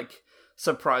ambivalent, like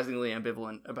surprisingly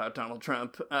ambivalent about Donald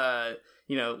Trump.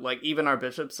 Like even our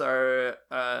bishops are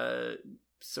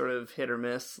sort of hit or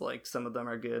miss. Like some of them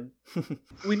are good.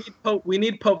 We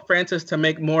need Pope Francis to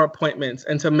make more appointments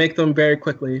and to make them very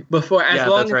quickly before. As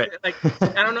long as right. Like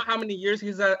I don't know how many years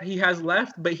he has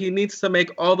left, but he needs to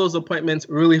make all those appointments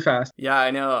really fast. Yeah,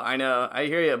 I know. I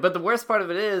hear you. But the worst part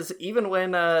of it is, even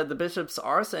when the bishops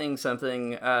are saying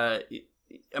something,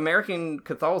 American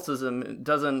Catholicism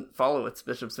doesn't follow its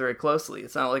bishops very closely.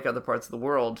 It's not like other parts of the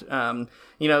world.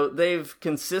 They've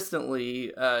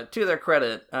consistently, to their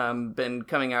credit, been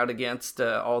coming out against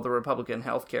all the Republican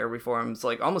healthcare reforms,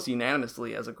 like almost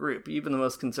unanimously as a group. Even the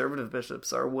most conservative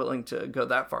bishops are willing to go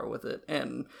that far with it.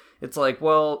 And it's like,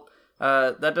 well,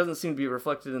 that doesn't seem to be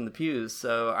reflected in the pews.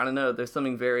 So I don't know. There's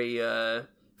something very,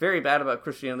 very bad about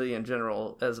Christianity in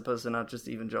general, as opposed to not just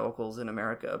evangelicals in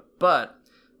America. But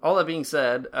all that being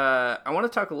said, I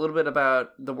want to talk a little bit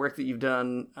about the work that you've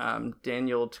done,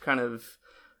 Daniel, to kind of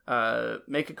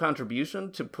make a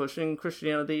contribution to pushing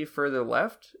Christianity further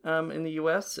left in the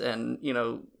U.S. and,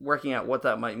 working out what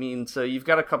that might mean. So you've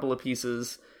got a couple of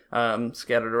pieces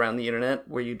scattered around the internet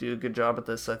where you do a good job at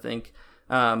this, I think.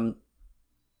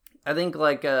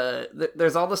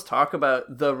 There's all this talk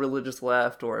about the religious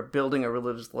left or building a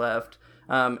religious left.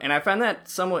 And I find that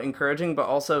somewhat encouraging, but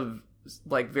also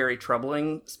like very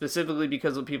troubling, specifically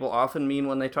because what people often mean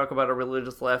when they talk about a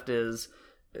religious left is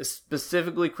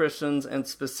specifically Christians and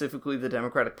specifically the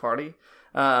Democratic Party.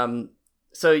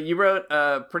 So you wrote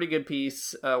a pretty good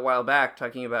piece a while back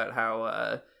talking about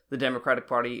how the Democratic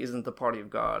Party isn't the party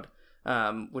of God,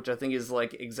 which I think is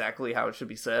like exactly how it should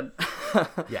be said.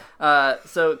 Yeah.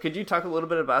 So could you talk a little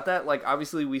bit about that? Like,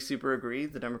 obviously we super agree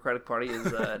the Democratic Party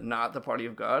is not the party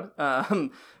of God.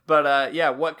 But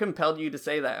what compelled you to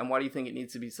say that, and why do you think it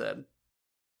needs to be said?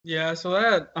 Yeah, so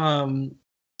that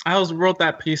I wrote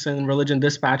that piece in Religion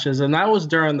Dispatches, and that was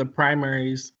during the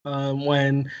primaries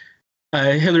when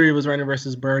Hillary was running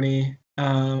versus Bernie,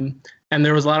 and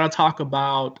there was a lot of talk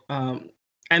about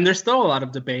and there's still a lot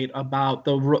of debate about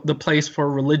the place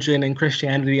for religion and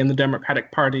Christianity in the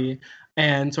Democratic Party,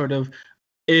 and sort of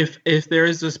if there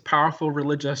is this powerful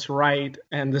religious right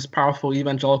and this powerful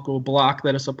evangelical bloc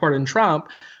that is supporting Trump,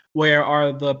 where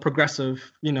are the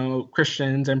progressive,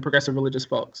 Christians and progressive religious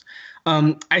folks?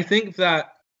 I think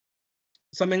that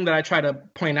something that I try to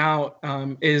point out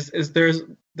is there's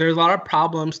a lot of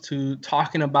problems to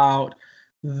talking about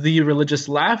the religious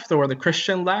left or the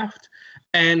Christian left.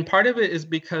 And part of it is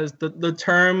because the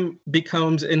term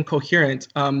becomes incoherent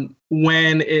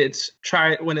when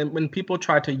people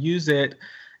try to use it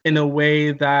in a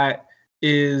way that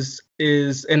is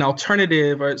an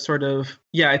alternative, or sort of,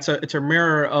 it's a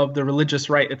mirror of the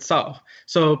religious right itself.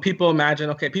 So people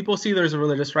imagine, people see there's a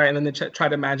religious right, and then they try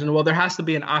to imagine, well, there has to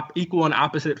be an equal and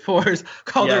opposite force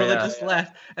called the religious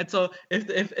left. And so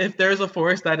if there's a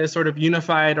force that is sort of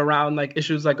unified around like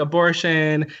issues like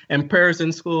abortion and prayers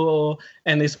in school,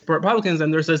 and they support Republicans,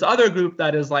 and there's this other group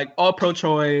that is like all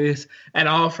pro-choice and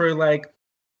all for like,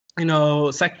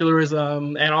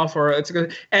 secularism and all for it's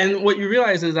good. And what you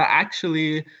realize is that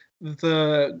actually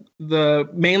the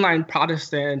mainline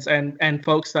Protestants and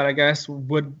folks that I guess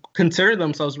would consider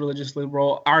themselves religious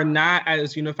liberal are not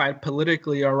as unified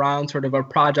politically around sort of a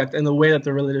project in the way that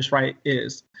the religious right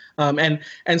is.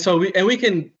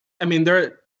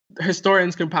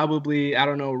 Historians can probably,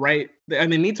 write. They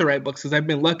need to write books, because I've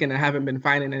been looking and haven't been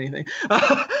finding anything.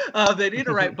 They need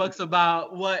to write books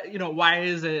about what, why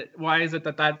is it what is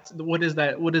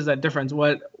that difference?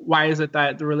 Why is it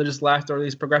that the religious left or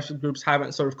these progressive groups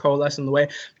haven't sort of coalesced in the way?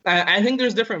 I think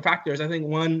there's different factors. I think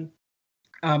one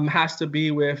has to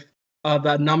be with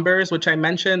the numbers, which I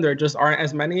mentioned. There just aren't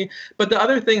as many. But the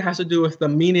other thing has to do with the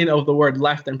meaning of the word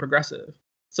left and progressive.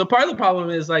 So part of the problem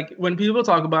is, like, when people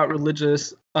talk about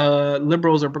religious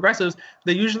liberals or progressives,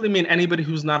 they usually mean anybody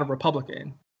who's not a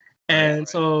Republican. And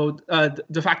so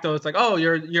de facto, it's like, oh,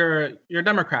 you're a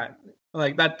Democrat.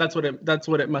 Like that's what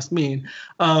it must mean.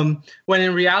 When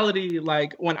in reality,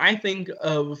 like when I think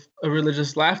of a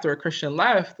religious left or a Christian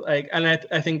left, like, and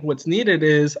I think what's needed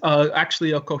is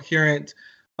actually a coherent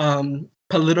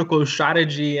political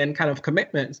strategy and kind of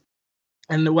commitments.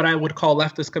 And what I would call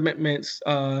leftist commitments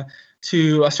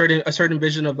to a certain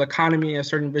vision of the economy, a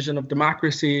certain vision of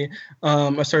democracy,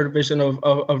 a certain vision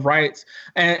of rights.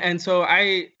 And so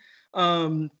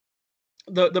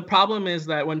the problem is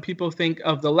that when people think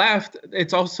of the left,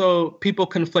 it's also people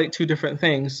conflate two different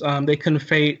things. They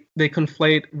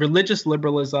conflate religious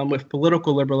liberalism with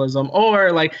political liberalism,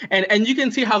 or like, and you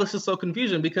can see how this is so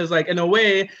confusing, because like in a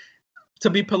way, to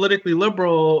be politically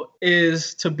liberal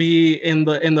is to be in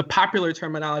the popular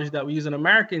terminology that we use in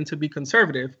American to be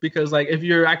conservative, because like if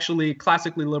you're actually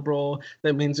classically liberal,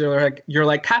 that means you're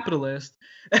like capitalist,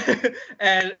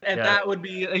 and that would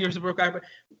be you're super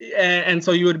and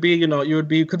so you would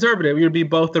be conservative. You would be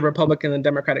both the Republican and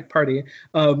Democratic Party.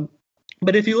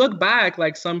 But if you look back,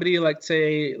 like somebody like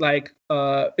say like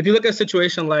if you look at a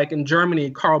situation like in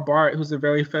Germany, Karl Barth, who's a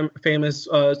very famous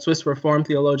Swiss Reform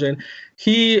theologian,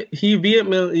 he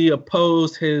vehemently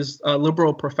opposed his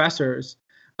liberal professors.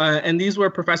 And these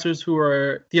were professors who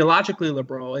were theologically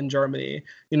liberal in Germany,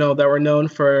 that were known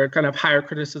for kind of higher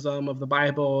criticism of the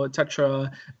Bible,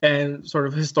 etc., and sort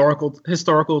of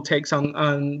historical takes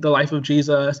on the life of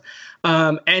Jesus.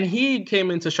 And he came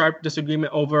into sharp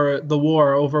disagreement over the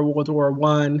war, over World War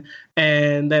I,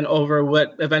 and then over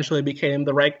what eventually became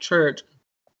the Reich Church.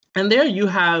 And there you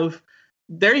have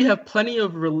plenty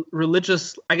of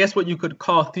religious, I guess what you could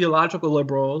call theological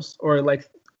liberals,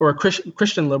 or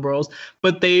Christian liberals,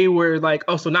 but they were like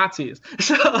also Nazis.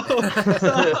 So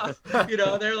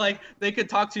they're like, they could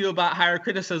talk to you about higher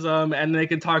criticism, and they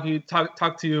could talk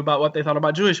to you about what they thought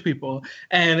about Jewish people.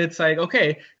 And it's like,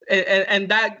 okay. And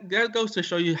that goes to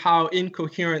show you how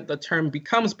incoherent the term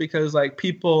becomes, because like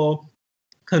people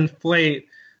conflate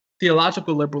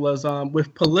theological liberalism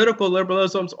with political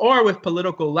liberalisms or with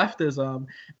political leftism.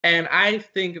 And I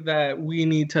think that we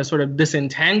need to sort of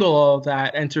disentangle all of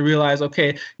that and to realize,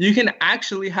 okay, you can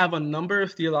actually have a number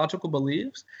of theological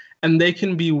beliefs, and they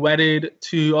can be wedded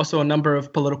to also a number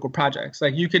of political projects.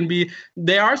 Like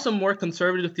there are some more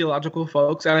conservative theological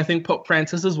folks, and I think Pope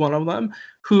Francis is one of them,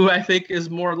 who I think is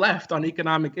more left on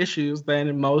economic issues than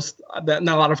a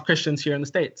lot of Christians here in the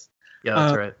States. Yeah,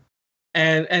 that's right.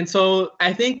 And so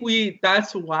I think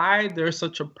that's why there's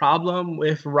such a problem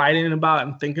with writing about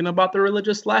and thinking about the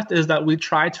religious left, is that we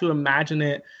try to imagine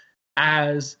it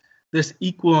as this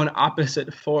equal and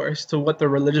opposite force to what the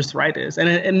religious right is.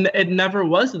 And it never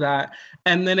was that.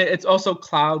 And then it's also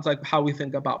clouds like how we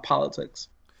think about politics.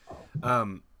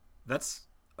 That's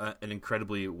an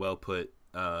incredibly well put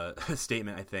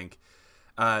statement, I think.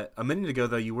 A minute ago,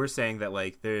 though, you were saying that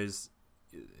like there's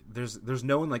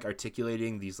no one like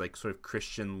articulating these like sort of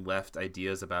Christian left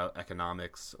ideas about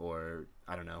economics, or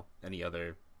I don't know, any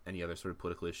other sort of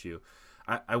political issue.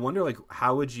 I wonder, like,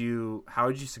 how would you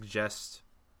suggest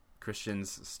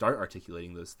Christians start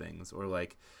articulating those things? Or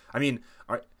like, I mean,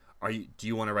 do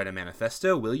you want to write a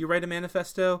manifesto? Will you write a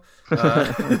manifesto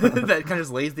that kind of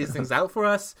just lays these things out for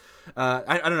us?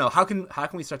 I don't know. How can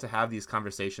we start to have these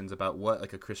conversations about what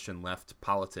like a Christian left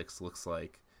politics looks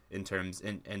like in terms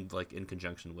and like in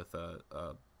conjunction with a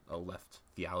left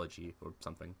theology or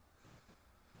something?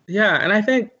 Yeah, and I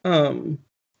think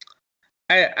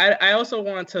I also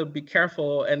want to be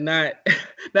careful and not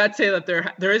say that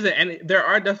there isn't any. There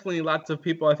are definitely lots of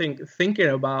people, I think, thinking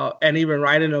about and even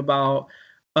writing about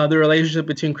the relationship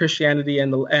between Christianity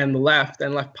and the left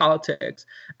and left politics.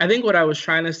 I think what I was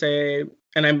trying to say,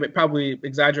 and I probably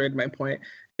exaggerated my point,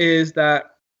 is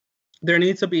that there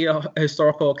needs to be a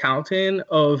historical accounting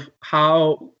of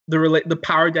how the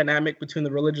power dynamic between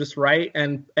the religious right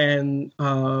and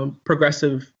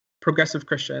progressive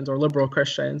Christians or liberal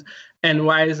Christians, and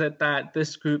why is it that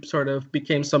this group sort of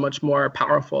became so much more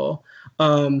powerful?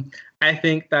 I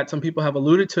think that some people have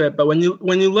alluded to it, but when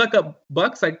you look up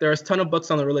books, like there's a ton of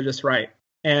books on the religious right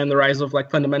and the rise of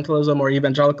like fundamentalism or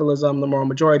evangelicalism, the moral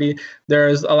majority.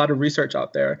 There's a lot of research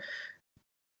out there.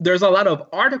 There's a lot of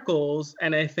articles,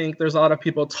 and I think there's a lot of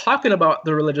people talking about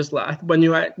the religious left. When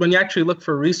you actually look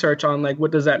for research on like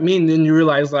what does that mean, then you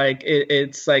realize like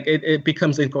it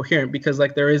becomes incoherent, because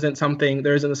like there isn't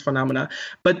this phenomena.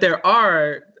 But there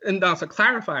are, and also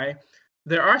clarify,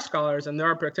 there are scholars and there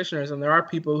are practitioners and there are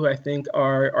people who I think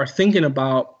are thinking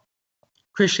about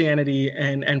Christianity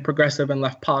and progressive and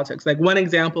left politics. Like one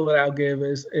example that I'll give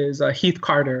is Heath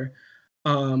Carter,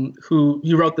 who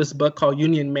he wrote this book called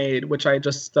Union Made, which I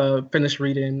just finished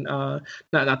reading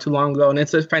not too long ago. And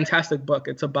it's a fantastic book.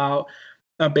 It's about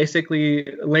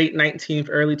basically late 19th,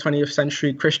 early 20th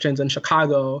century Christians in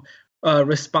Chicago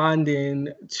responding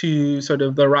to sort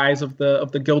of the rise of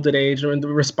the Gilded Age, and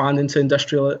responding to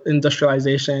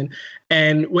industrialization.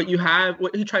 And what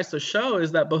he tries to show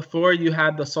is that before you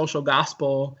had the social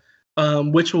gospel,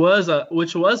 which was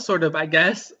sort of, I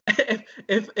guess,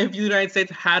 if the United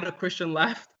States had a Christian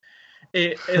left,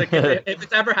 if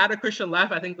it's ever had a Christian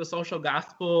left, I think the social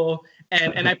gospel,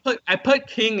 and I put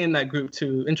King in that group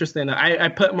too. Interesting. I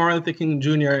put Martin Luther King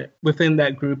Jr. within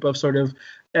that group of sort of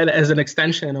as an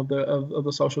extension of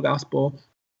the social gospel,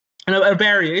 and a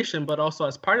variation, but also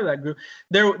as part of that group.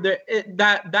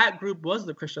 That group was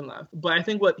the Christian left. But I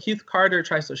think what Heath Carter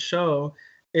tries to show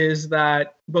is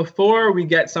that before we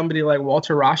get somebody like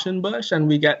Walter Rauschenbusch and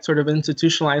we get sort of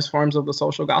institutionalized forms of the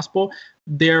social gospel,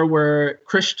 there were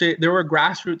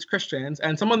grassroots Christians,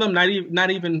 and some of them not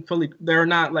even fully, they're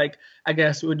not like, I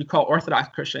guess what you call Orthodox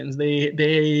Christians.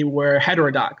 They were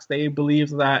heterodox. They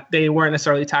believed that they weren't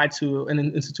necessarily tied to an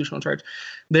institutional church.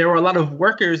 There were a lot of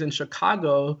workers in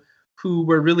Chicago who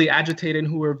were really agitated,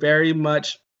 who were very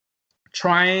much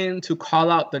trying to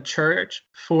call out the church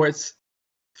for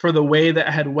the way that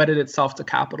had wedded itself to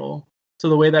capital, to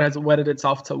the way that has wedded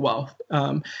itself to wealth,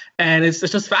 and it's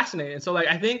just fascinating. So like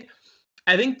I think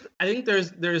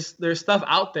there's stuff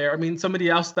out there. I mean, somebody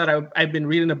else that I've been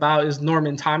reading about is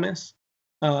Norman Thomas.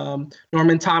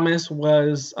 Norman Thomas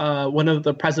was one of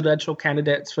the presidential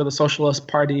candidates for the Socialist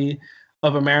Party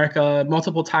of America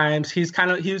multiple times. He was kind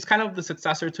of the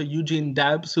successor to Eugene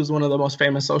Debs, who's one of the most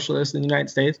famous socialists in the United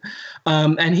States.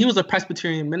 And he was a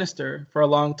Presbyterian minister for a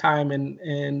long time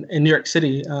in New York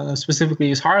City, specifically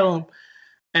East Harlem.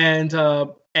 And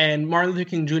Martin Luther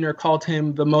King Jr. called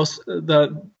him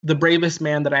the bravest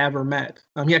man that I ever met.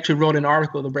 He actually wrote an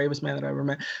article, "The Bravest Man That I Ever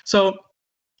Met." So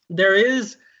there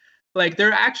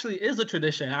actually is a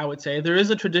tradition, I would say. There is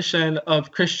a tradition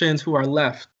of Christians who are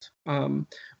left.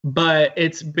 But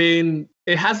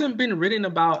it hasn't been written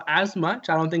about as much.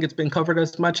 I don't think it's been covered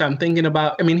as much. I'm thinking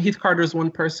about, Heath Carter's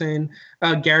one person,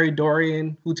 Gary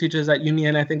Dorian, who teaches at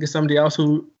Union, I think is somebody else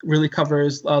who really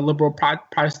covers liberal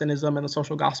Protestantism and the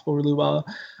social gospel really well.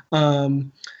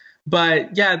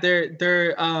 But yeah,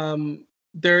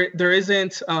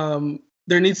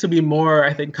 there needs to be more,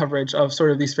 I think, coverage of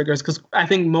sort of these figures, because I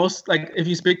think most, like, if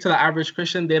you speak to the average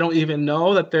Christian, they don't even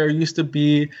know that there used to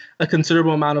be a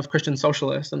considerable amount of Christian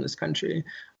socialists in this country.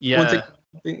 Yeah.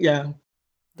 Yeah.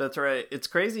 That's right. It's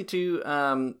crazy too.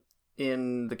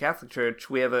 In the Catholic Church,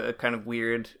 we have a kind of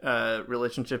weird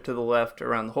relationship to the left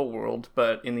around the whole world,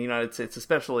 but in the United States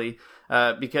especially,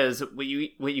 because what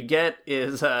you get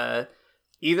is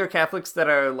either Catholics that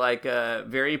are like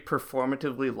very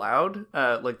performatively loud,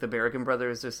 like the Berrigan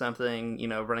brothers or something,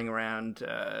 running around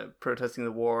protesting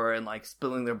the war and like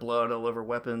spilling their blood all over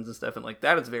weapons and stuff, and like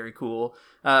that is very cool.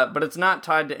 But it's not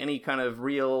tied to any kind of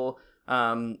real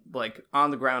like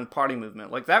on the ground party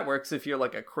movement. Like that works if you're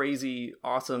like a crazy,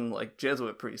 awesome like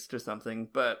Jesuit priest or something.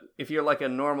 But if you're like a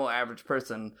normal average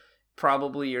person,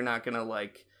 probably you're not gonna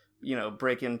like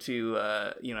break into,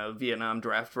 Vietnam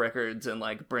draft records and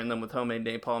like burn them with homemade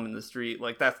napalm in the street.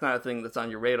 Like that's not a thing that's on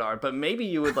your radar, but maybe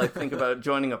you would like think about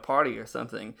joining a party or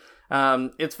something.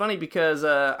 It's funny because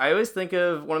I always think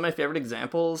of one of my favorite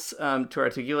examples to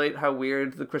articulate how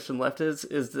weird the Christian left is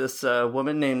this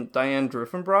woman named Diane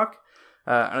Drufenbrock.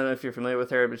 I don't know if you're familiar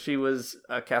with her, but she was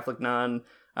a Catholic nun.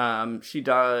 She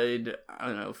died, I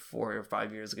don't know, 4 or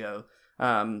 5 years ago.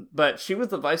 But she was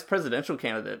the vice presidential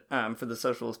candidate for the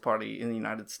Socialist Party in the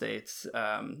United States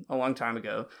a long time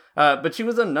ago. But she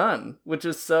was a nun, which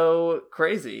is so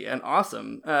crazy and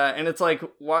awesome. And it's like,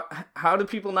 how do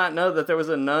people not know that there was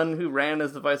a nun who ran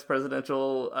as the vice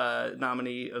presidential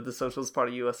nominee of the Socialist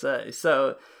Party USA?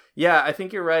 So, yeah, I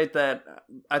think you're right that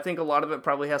I think a lot of it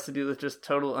probably has to do with just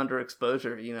total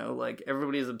underexposure. Like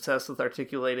everybody is obsessed with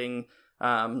articulating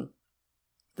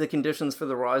the conditions for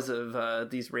the rise of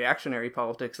these reactionary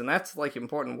politics, and that's like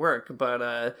important work,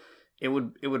 but it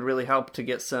would really help to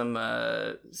get some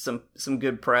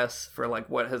good press for like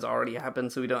what has already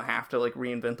happened, so we don't have to like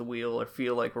reinvent the wheel or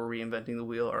feel like we're reinventing the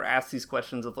wheel or ask these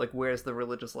questions of like where's the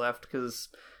religious left, because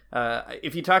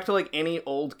if you talk to like any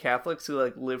old Catholics who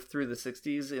like lived through the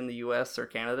 60s in the US or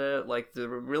Canada, like the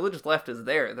religious left is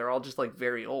there. They're all just like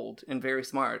very old and very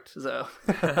smart, so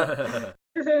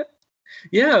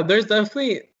Yeah, there's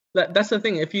definitely that's the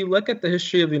thing. If you look at the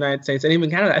history of the United States and even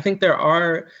Canada, I think there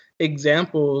are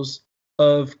examples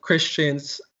of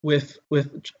Christians with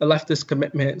leftist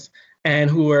commitments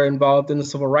and who are involved in the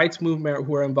civil rights movement,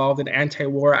 who are involved in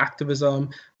anti-war activism.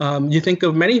 You think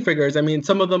of many figures.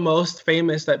 Some of the most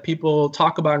famous that people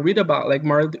talk about and read about, like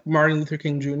Martin Luther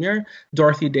King Jr.,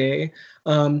 Dorothy Day.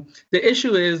 The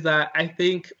issue is that I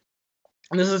think,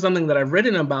 and this is something that I've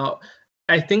written about,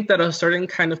 I think that a certain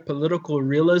kind of political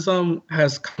realism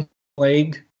has come to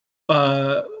plague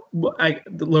the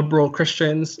liberal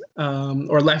Christians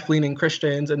or left-leaning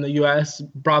Christians in the U.S.,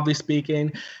 broadly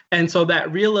speaking. And so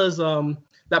that realism,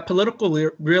 that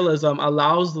political realism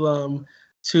allows them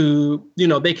to,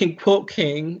 they can quote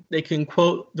King, they can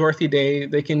quote Dorothy Day,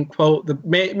 they can quote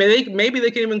maybe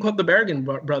they can even quote the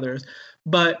Berrigan brothers,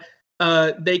 but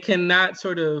they cannot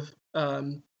sort of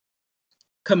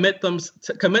commit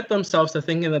themselves to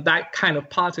thinking that kind of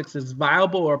politics is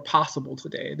viable or possible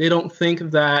today. They don't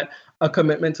think that a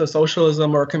commitment to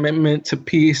socialism or a commitment to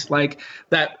peace, like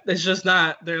that. It's just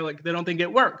not. They're like, they don't think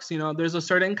it works. There's a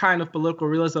certain kind of political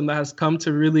realism that has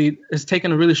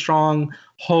taken a really strong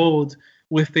hold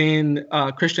within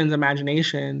Christians'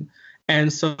 imagination,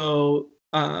 and so.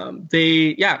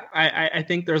 I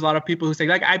think there's a lot of people who say,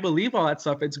 like, I believe all that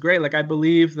stuff. It's great. Like, I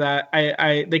believe that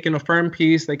they can affirm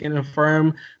peace, they can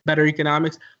affirm better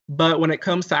economics. But when it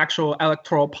comes to actual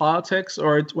electoral politics,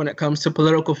 or when it comes to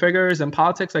political figures and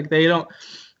politics, like they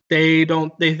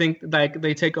think like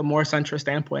they take a more centrist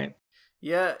standpoint.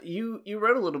 Yeah, you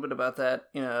wrote a little bit about that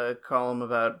in a column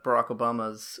about Barack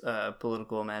Obama's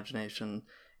political imagination,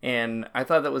 and I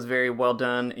thought that was very well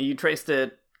done. You traced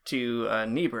it to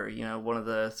Niebuhr, one of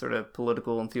the sort of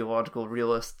political and theological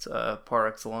realists par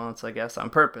excellence, I guess, on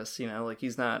purpose. Like,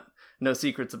 he's no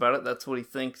secrets about it. That's what he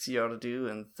thinks you ought to do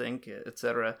and think,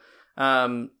 etc.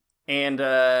 And in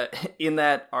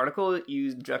that article,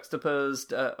 you juxtaposed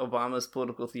Obama's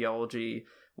political theology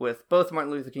with both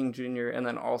Martin Luther King Jr. and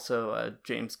then also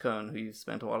James Cone, who you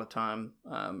spent a lot of time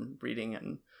reading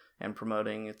and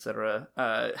promoting, etc.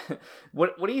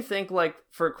 What do you think, like,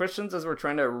 for Christians, as we're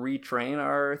trying to retrain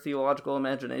our theological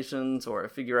imaginations, or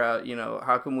figure out,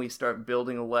 how can we start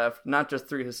building a left, not just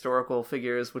through historical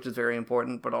figures, which is very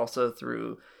important, but also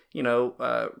through,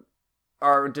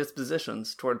 our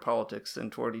dispositions toward politics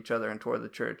and toward each other and toward the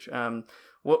church?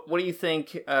 What do you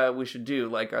think we should do?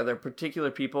 Like, are there particular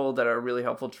people that are really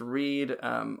helpful to read?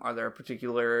 Are there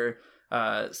particular,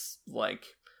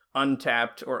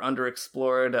 untapped or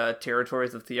underexplored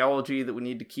territories of theology that we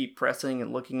need to keep pressing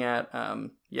and looking at?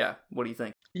 What do you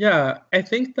think? Yeah, I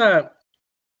think that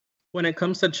when it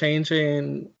comes to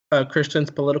changing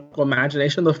Christians' political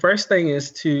imagination, the first thing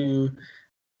is to,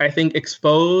 I think,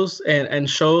 expose and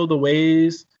show the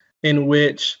ways in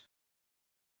which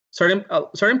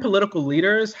certain political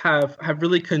leaders have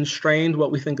really constrained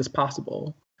what we think is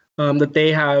possible. That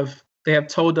they have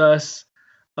told us,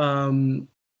 for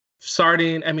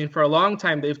a long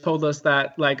time, they've told us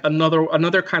that, like,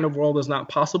 another kind of world is not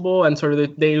possible, and sort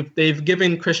of they've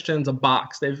given Christians a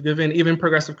box. They've given even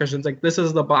progressive Christians, like, this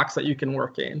is the box that you can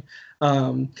work in.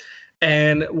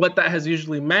 And what that has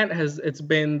usually meant it's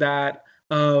been that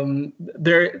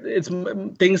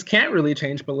things can't really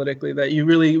change politically, that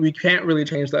we can't really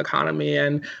change the economy,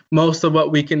 and most of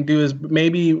what we can do is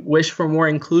maybe wish for more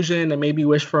inclusion and maybe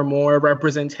wish for more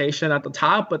representation at the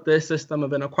top. But this system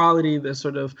of inequality, this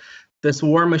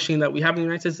war machine that we have in the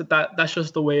United States, that's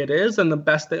just the way it is, and the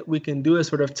best that we can do is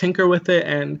sort of tinker with it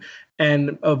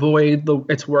and avoid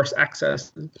its worst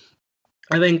excesses.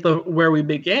 I think where we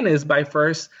begin is by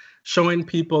first showing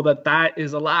people that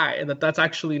is a lie, and that's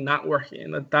actually not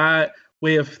working, that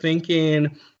way of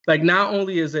thinking, like, not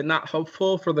only is it not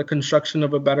helpful for the construction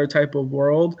of a better type of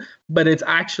world, but it's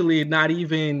actually not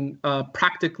even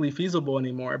practically feasible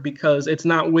anymore, because it's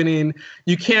not winning.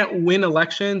 You can't win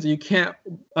elections. You can't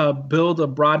build a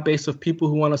broad base of people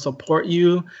who want to support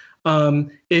you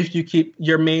if you keep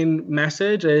your main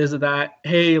message is that,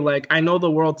 hey, like, I know the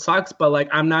world sucks, but, like,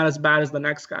 I'm not as bad as the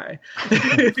next guy.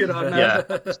 I'm not as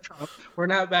bad as Trump. We're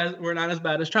not as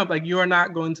bad as Trump. Like, you are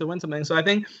not going to win something. So I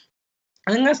think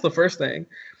that's the first thing.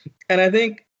 And I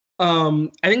think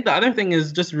the other thing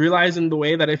is just realizing the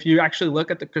way that if you actually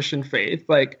look at the Christian faith,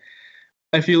 like,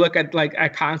 if you look at, like, a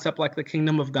concept like the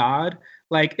kingdom of God,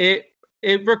 like,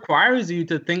 it requires you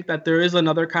to think that there is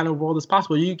another kind of world that's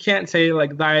possible. You can't say,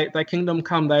 like, thy kingdom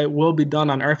come, thy will be done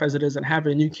on earth as it is in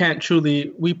heaven. You can't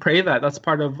we pray that. That's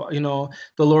part of, the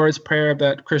Lord's Prayer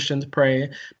that Christians pray.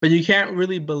 But you can't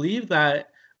really believe that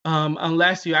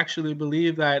unless you actually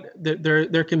believe that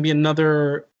there can be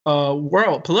another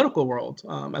world, political world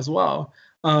as well.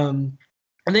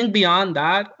 I think beyond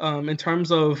that, in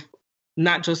terms of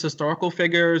not just historical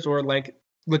figures or, like,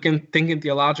 thinking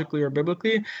theologically or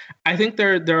biblically, I think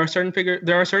there are certain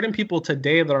people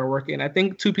today that are working. I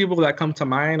think two people that come to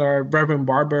mind are Reverend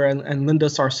Barber and Linda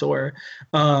Sarsour.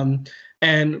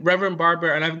 And Reverend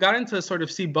Barber, and I've gotten to sort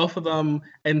of see both of them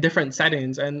in different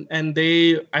settings, and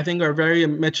they, I think, are very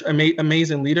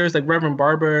amazing leaders. Like Reverend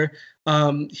Barber,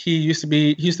 he used to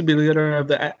be leader of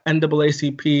the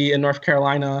NAACP in North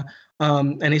Carolina,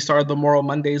 and he started the Moral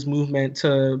Mondays movement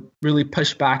to really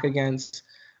push back against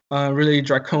really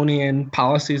draconian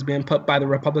policies being put by the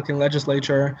Republican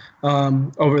legislature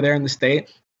over there in the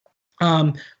state.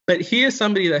 But he is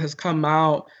somebody that has come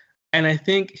out, and I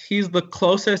think he's the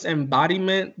closest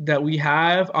embodiment that we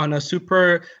have on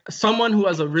someone who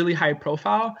has a really high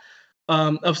profile,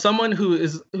 of someone who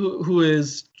is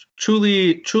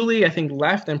truly, I think,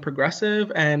 left and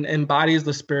progressive and embodies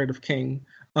the spirit of King.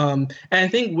 And I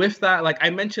think with that, like, I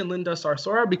mentioned Linda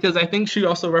Sarsour because I think she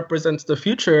also represents the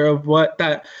future of what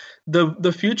that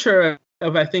the future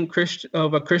of, I think,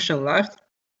 of a Christian left,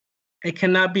 it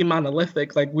cannot be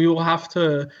monolithic. Like we will have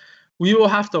to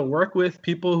work with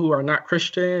people who are not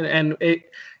Christian, and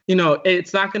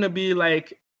it's not going to be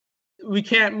like, we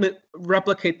can't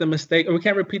replicate the mistake, or we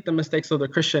can't repeat the mistakes of the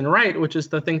Christian right, which is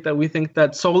to think that we think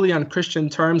that solely on Christian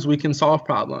terms we can solve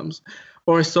problems,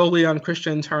 or solely on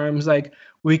Christian terms like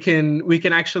we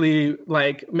can actually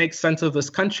like make sense of this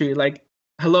country. Like,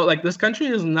 hello, like this country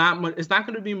is not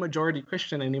going to be majority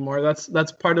Christian anymore.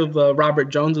 That's part of Robert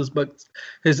Jones's book,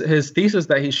 his thesis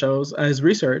that he shows, his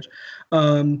research,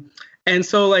 and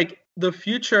so like the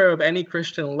future of any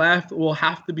Christian left will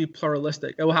have to be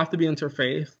pluralistic. It will have to be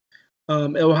interfaith.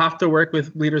 It will have to work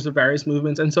with leaders of various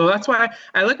movements. And so that's why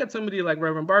I look at somebody like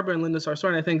Reverend Barber and Linda Sarsour,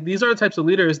 and I think these are the types of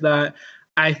leaders that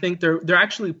I think they're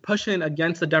actually pushing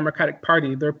against the Democratic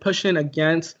Party. They're pushing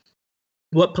against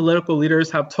what political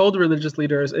leaders have told religious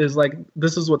leaders is like,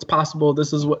 this is what's possible.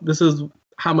 This is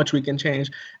how much we can change.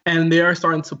 And they are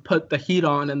starting to put the heat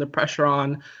on and the pressure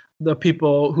on the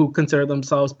people who consider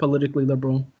themselves politically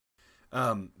liberal.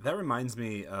 That reminds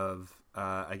me of,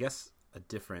 I guess, a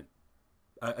different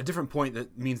point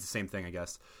that means the same thing, I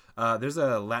guess. There's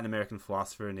a Latin American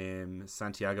philosopher named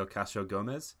Santiago Castro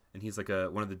Gomez, and he's like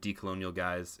one of the decolonial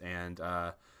guys, and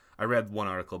I read one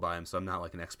article by him, so I'm not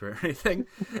like an expert or anything.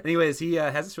 Anyways, he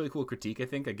has this really cool critique, I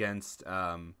think, against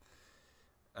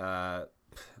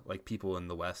like people in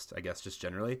the West, I guess, just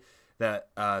generally, that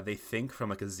they think from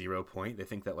like a 0 point. They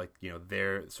think that like,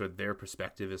 their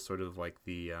perspective is sort of like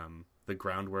the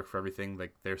groundwork for everything.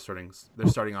 Like they're starting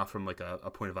off from like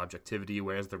a point of objectivity,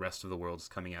 whereas the rest of the world is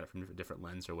coming at it from a different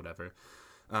lens or whatever.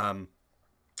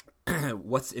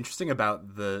 What's interesting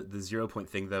about the 0 point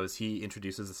thing, though, is he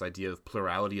introduces this idea of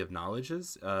plurality of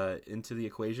knowledges into the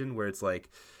equation, where it's like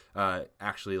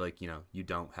actually like, you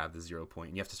don't have the 0 point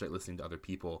and you have to start listening to other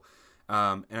people.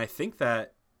 And I think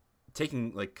that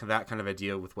taking like that kind of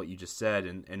idea with what you just said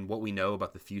and what we know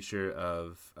about the future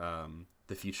of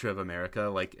America,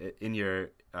 like in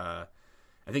your I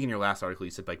think in your last article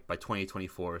you said like by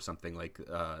 2024 or something, like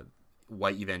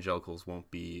white evangelicals won't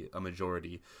be a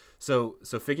majority. So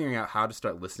figuring out how to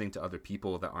start listening to other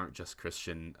people that aren't just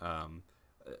Christian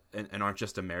and aren't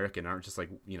just American, aren't just like,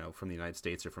 from the United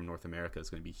States or from North America, is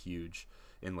going to be huge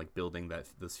in like building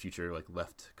those future like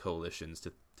left coalitions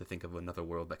to think of another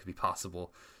world that could be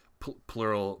possible.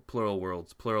 Plural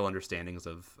worlds, plural understandings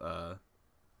of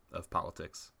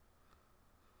politics.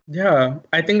 Yeah,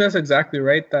 I think that's exactly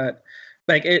right. That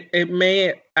like it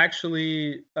may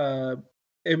actually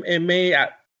it may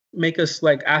make us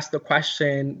like ask the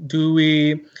question: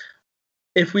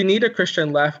 if we need a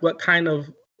Christian left, what kind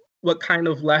of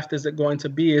left is it going to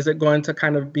be? Is it going to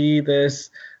kind of be this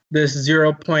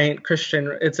 0 point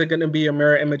Christian? It's going to be a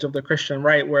mirror image of the Christian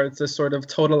right, where it's this sort of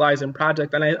totalizing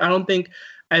project. And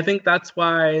I think that's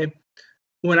why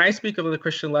when I speak of the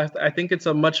Christian left, I think it's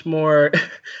a much more,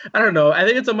 I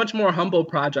think it's a much more humble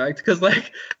project, because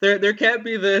like there can't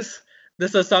be this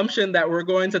assumption that we're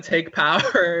going to take power,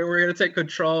 we're going to take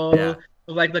control of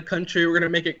like the country, we're going to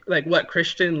make it like what,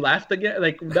 Christian left again?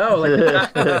 Like, no, like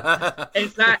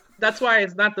it's not. That's why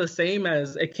it's not the same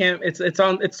as it can't. It's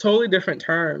totally different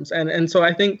terms, and so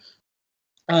I think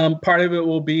part of it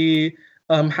will be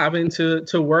having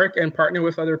to work and partner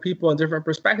with other people and different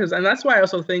perspectives. And that's why I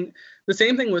also think the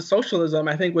same thing with socialism.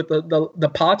 I think with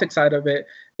the politics side of it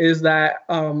is that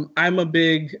I'm a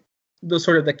big, the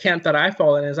sort of the camp that I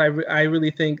fall in is I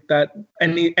really think that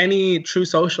any true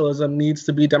socialism needs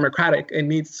to be democratic. It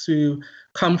needs to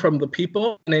come from the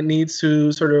people, and it needs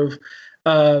to sort of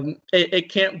it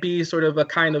can't be sort of a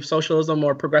kind of socialism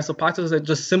or progressive politics that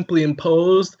just simply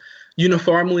imposed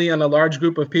uniformly on a large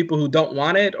group of people who don't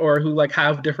want it or who like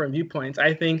have different viewpoints.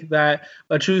 I think that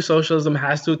a true socialism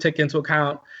has to take into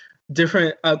account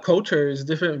different cultures,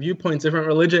 different viewpoints, different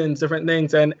religions, different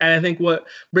things. And I think what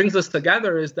brings us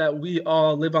together is that we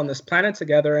all live on this planet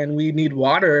together, and we need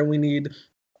water, and we need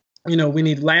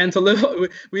land to live.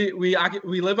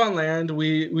 We live on land.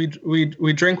 We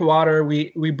drink water.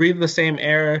 We breathe the same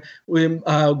air. We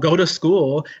go to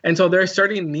school, and so there are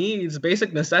certain needs,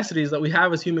 basic necessities that we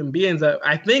have as human beings that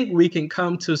I think we can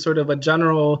come to sort of a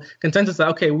general consensus that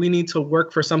okay, we need to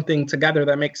work for something together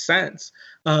that makes sense.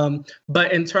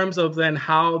 But in terms of then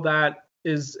how that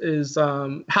is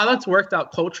how that's worked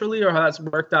out culturally, or how that's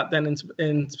worked out then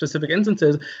in specific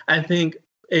instances, I think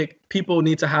people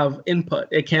need to have input.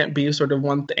 It can't be sort of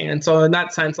one thing. And so in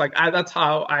that sense, like that's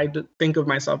how I think of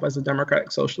myself as a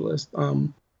democratic socialist.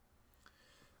 On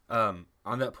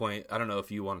that point, I don't know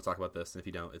if you want to talk about this, and if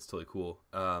you don't, it's totally cool.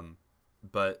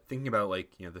 But thinking about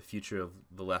like, the future of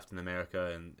the left in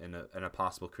America and a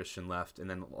possible Christian left, and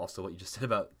then also what you just said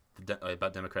about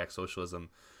about democratic socialism.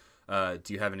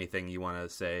 Do you have anything you want to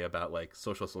say about like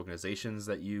socialist organizations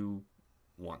that you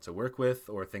want to work with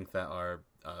or think that are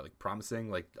like promising?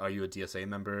 Like, are you a DSA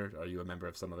member? Are you a member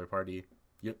of some other party?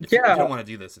 If you don't want to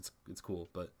do this, it's cool,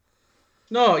 but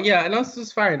no, this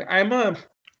is fine. I'm a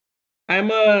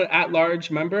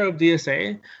at-large member of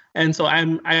DSA, and so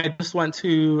I just went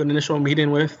to an initial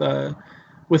meeting with a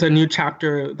new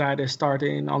chapter that is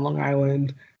starting on Long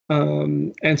Island.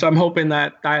 And so I'm hoping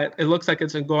that it looks like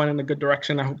it's going in a good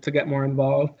direction. I hope to get more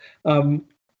involved.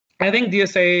 I think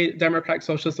DSA, Democratic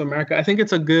Socialists of America, I think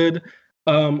it's a good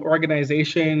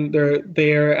organization.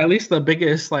 They're at least the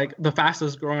biggest, like the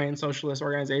fastest growing socialist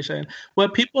organization.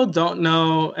 What people don't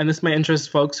know, and this may interest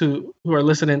folks who are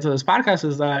listening to this podcast,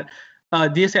 is that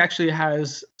DSA actually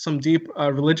has some deep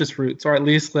religious roots, or at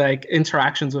least like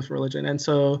interactions with religion. And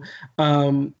so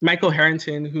Michael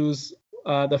Harrington, who's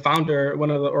the founder,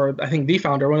 one of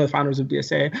the founders of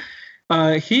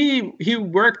DSA, he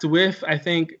worked with, I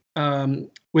think,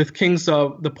 with Kings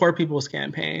of the Poor People's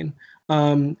Campaign.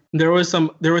 There was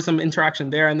some interaction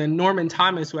there, and then Norman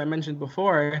Thomas, who I mentioned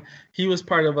before, he was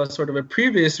part of a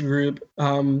previous group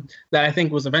that I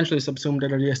think was eventually subsumed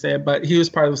under DSA, but he was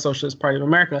part of the Socialist Party of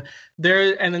America.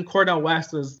 And then Cornel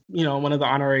West was, one of the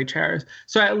honorary chairs.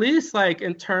 So at least like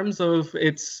in terms of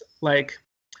its like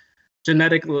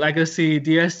genetic legacy,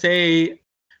 DSA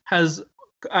has,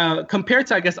 compared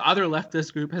to, I guess, other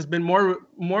leftist group, has been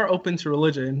more open to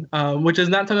religion, which is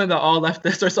not something that all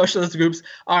leftist or socialist groups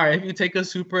are. If you take a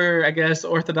super, I guess,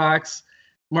 orthodox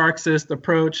Marxist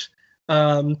approach,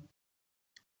 then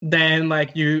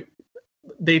like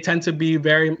they tend to be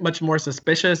very much more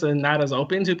suspicious and not as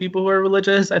open to people who are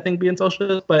religious, I think, being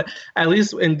socialist. But at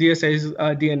least in DSA's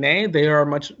DNA,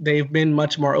 they've been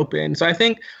much more open. So I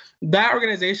think that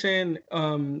organization,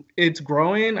 it's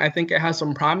growing. I think it has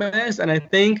some promise, and I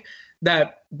think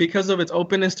that because of its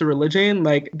openness to religion,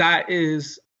 like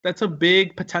that's a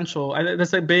big potential.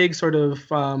 That's a big sort of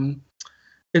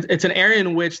it's an area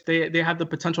in which they have the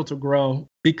potential to grow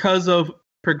because of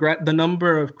the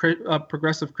number of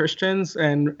progressive Christians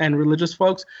and religious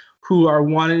folks who are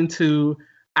wanting to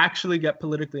actually get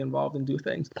politically involved and do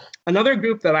things. Another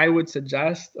group that I would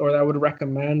suggest, or that I would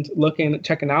recommend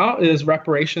checking out, is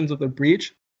Reparations of the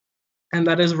Breach. And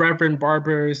that is Reverend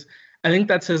Barber's, I think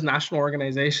that's his national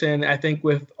organization, I think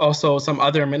with also some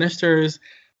other ministers.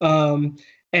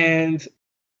 And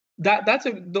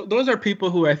those are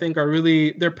people who I think are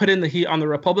really, they're putting the heat on the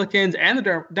Republicans and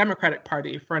the Democratic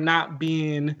Party for not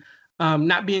being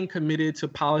committed to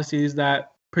policies that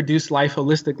produce life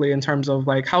holistically in terms of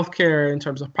like healthcare, in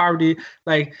terms of poverty,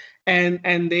 like,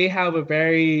 and they have I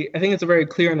think it's a very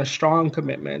clear and a strong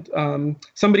commitment.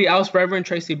 Somebody else, Reverend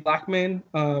Tracy Blackman,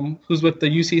 who's with the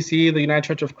UCC, the United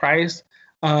Church of Christ.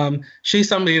 She's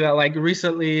somebody that like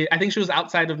recently, I think she was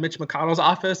outside of Mitch McConnell's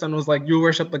office and was like, "You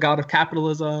worship the God of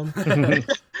capitalism."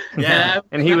 Yeah.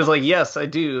 And he was like, "Yes, I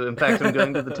do. In fact, I'm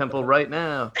going to the temple right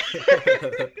now."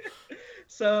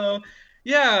 So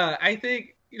yeah, I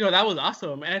think, that was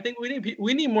awesome, and I think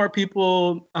we need more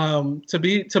people to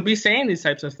be saying these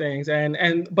types of things,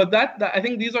 but that I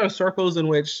think these are circles in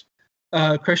which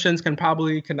Christians can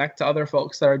probably connect to other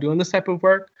folks that are doing this type of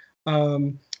work,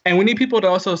 and we need people to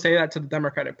also say that to the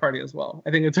Democratic Party as well.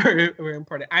 I think it's very, very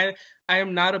important. I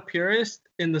am not a purist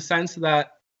in the sense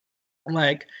that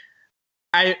like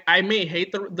I may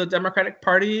hate the Democratic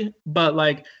Party, but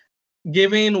like,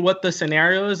 given what the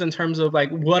scenario is in terms of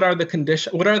like what are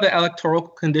the electoral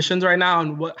conditions right now,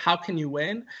 and how can you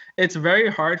win, it's very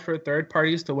hard for third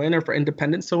parties to win or for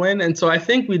independents to win. And so I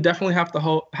think we definitely have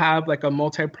to have like a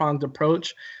multi-pronged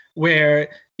approach where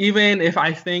even if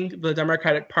I think the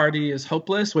Democratic Party is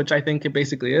hopeless, which I think it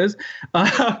basically is,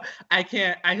 I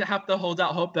have to hold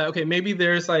out hope that, okay, maybe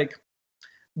there's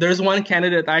one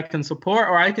candidate that I can support,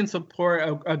 or I can support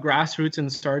a grassroots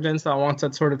insurgents that wants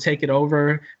to sort of take it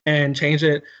over and change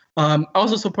it. I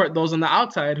also support those on the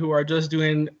outside who are just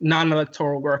doing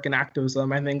non-electoral work and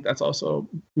activism. I think that's also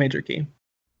major key.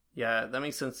 Yeah, that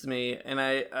makes sense to me. And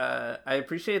I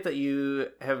appreciate that you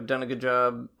have done a good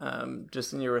job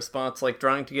just in your response, like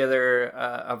drawing together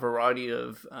a variety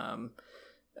of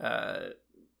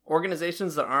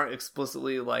organizations that aren't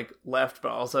explicitly like left,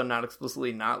 but also not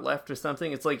explicitly not left or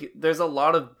something. It's like there's a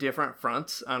lot of different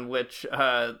fronts on which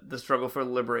the struggle for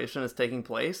liberation is taking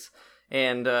place.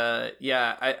 And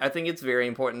I think it's very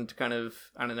important to kind of,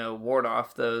 I don't know, ward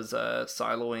off those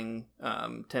siloing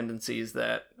tendencies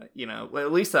that, well,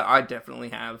 at least that I definitely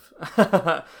have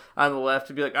on the left,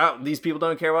 to be like, oh, these people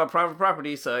don't care about private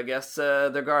property, so I guess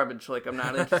they're garbage. Like, I'm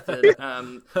not interested.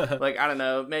 Like, I don't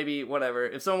know, maybe whatever.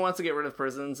 If someone wants to get rid of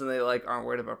prisons and they like aren't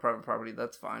worried about private property,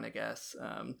 that's fine, I guess.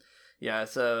 Yeah,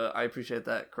 so I appreciate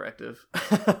that corrective.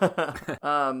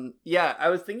 I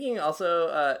was thinking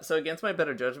also, so against my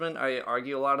better judgment, I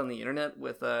argue a lot on the internet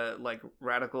with like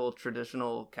radical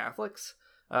traditional Catholics.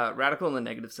 Radical in the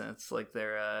negative sense, like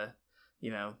they're, I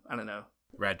don't know.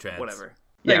 Rad trads. Whatever.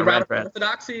 Like Yeah, radical rad.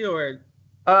 orthodoxy or...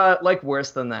 Like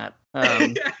worse than that.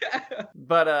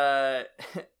 But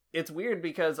it's weird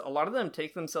because a lot of them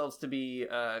take themselves to be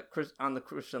on the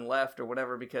Christian left or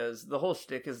whatever, because the whole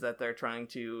shtick is that they're trying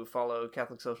to follow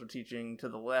Catholic social teaching to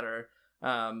the letter.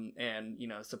 And,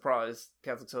 surprise,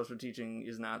 Catholic social teaching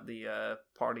is not the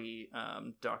party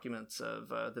documents of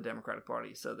the Democratic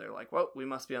Party. So they're like, well, we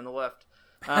must be on the left.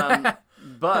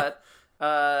 But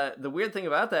the weird thing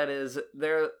about that is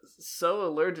they're so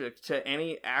allergic to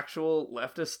any actual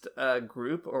leftist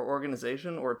group or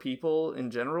organization or people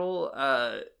in general.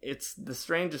 It's the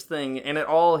strangest thing, and it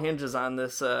all hinges on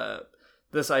this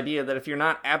idea that if you're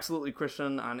not absolutely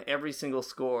Christian on every single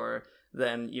score,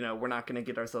 then, we're not going to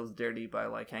get ourselves dirty by,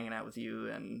 like, hanging out with you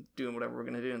and doing whatever we're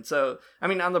going to do. And so, I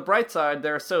mean, on the bright side,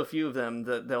 there are so few of them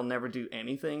that they'll never do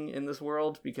anything in this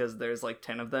world, because there's, like,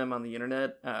 10 of them on the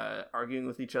internet arguing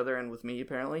with each other and with me,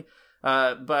 apparently.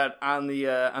 But on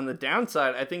the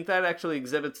downside, I think that actually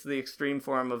exhibits the extreme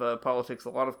form of politics a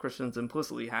lot of Christians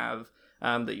implicitly have,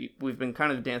 that we've been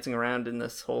kind of dancing around in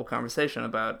this whole conversation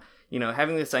about,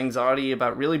 having this anxiety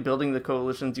about really building the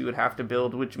coalitions you would have to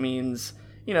build, which means...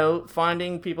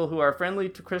 finding people who are friendly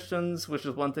to Christians, which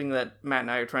is one thing that Matt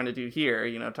and I are trying to do here,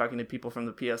 talking to people from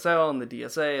the PSL and the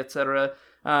DSA, etc.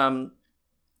 And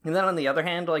then on the other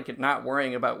hand, like, not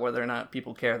worrying about whether or not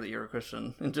people care that you're a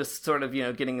Christian, and just sort of,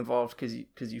 getting involved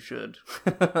because you should.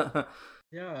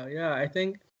 Yeah. I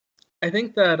think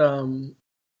that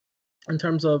in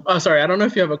terms of, I don't know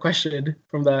if you have a question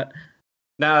from that.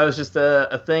 No, it was just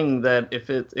a thing that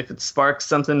if it sparks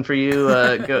something for you,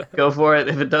 go for it.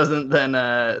 If it doesn't, then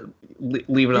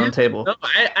leave it on the table. No,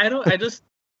 I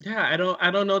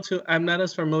don't know too. I'm not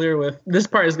as familiar with this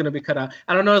part. Is going to be cut out.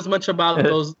 I don't know as much about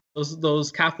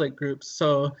those Catholic groups.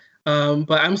 So,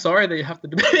 but I'm sorry that you have to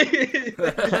debate.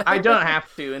 I don't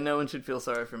have to, and no one should feel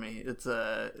sorry for me. It's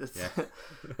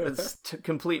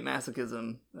complete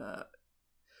masochism.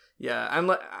 Yeah,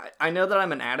 I know that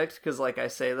I'm an addict because, like, I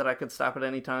say that I could stop at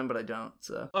any time, but I don't.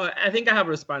 So. Oh, I think I have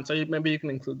a response. So maybe you can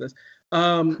include this.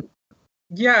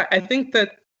 Yeah, I think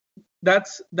that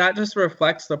just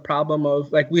reflects the problem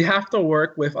of, like, we have to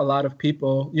work with a lot of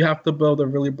people. You have to build a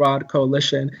really broad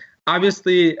coalition.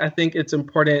 Obviously, I think it's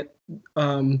important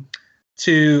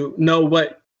to know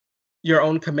what your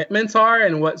own commitments are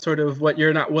and what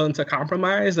you're not willing to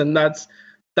compromise, and that's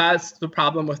the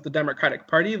problem with the Democratic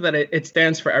Party, that it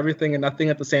stands for everything and nothing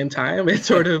at the same time. It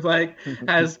sort of like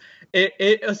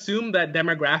it assumed that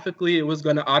demographically it was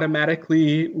going to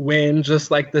automatically win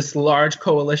just like this large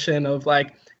coalition of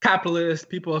like capitalists,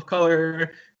 people of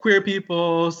color, queer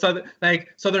people,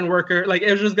 Southern worker. Like,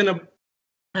 it was just going to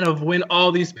kind of win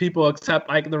all these people except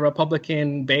like the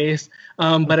Republican base.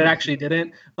 But it actually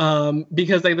didn't.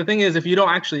 Because like the thing is, if you don't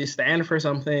actually stand for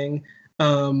something,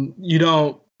 you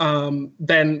don't,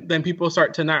 then people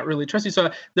start to not really trust you.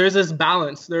 So there's this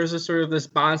balance. There's this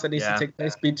balance that needs to take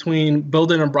place between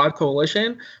building a broad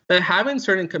coalition, but having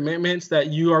certain commitments that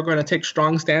you are going to take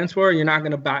strong stands for. You're not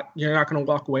going to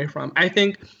walk away from. I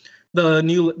think the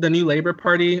new Labor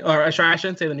Party, or I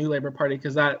shouldn't say the new Labor Party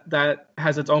because that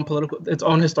has its own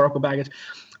historical baggage.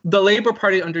 The Labor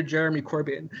Party under Jeremy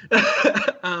Corbyn,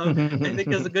 I think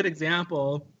is a good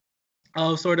example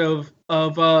of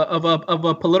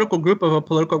a political group, of a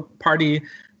political party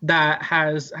that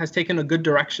has taken a good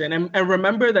direction. And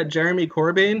remember that Jeremy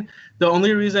Corbyn, the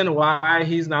only reason why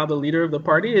he's now the leader of the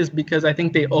party is because I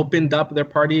think they opened up their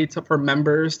party for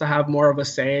members to have more of a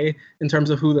say in terms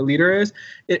of who the leader is.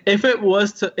 If it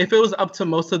was up to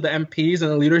most of the MPs and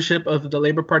the leadership of the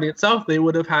Labour Party itself, they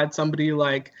would have had somebody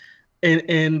like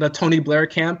in the Tony Blair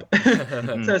camp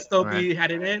to still be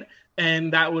heading it.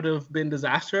 And that would have been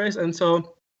disastrous. And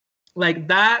so, like,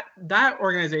 that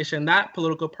organization, that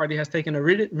political party has taken a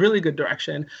really, really good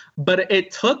direction. But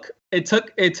it took a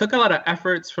lot of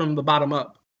efforts from the bottom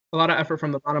up,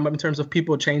 in terms of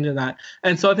people changing that.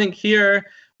 And so I think here,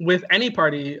 with any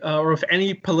party or with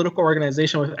any political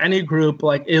organization, with any group,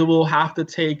 like, it will have to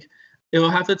take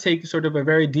sort of a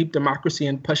very deep democracy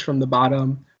and push from the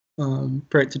bottom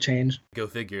for it to change. Go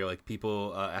figure. Like,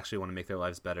 people actually want to make their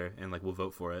lives better, and like will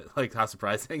vote for it. Like, how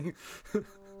surprising.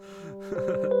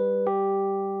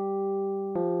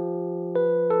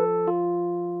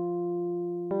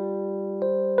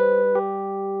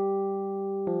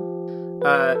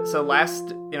 So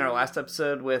in our last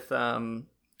episode with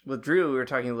Drew, we were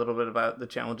talking a little bit about the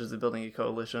challenges of building a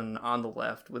coalition on the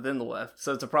left, within the left.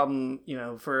 So it's a problem,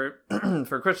 for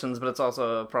for Christians, but it's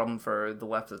also a problem for the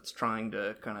left that's trying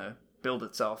to kind of build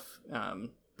itself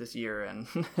this year, and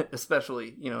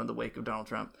especially, in the wake of Donald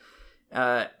Trump.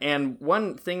 And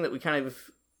one thing that we kind of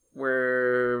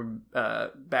were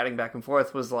batting back and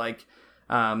forth was like,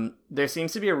 there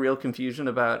seems to be a real confusion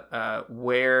about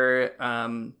where,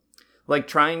 like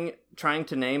trying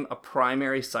to name a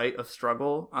primary site of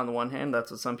struggle on the one hand, that's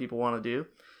what some people want to do,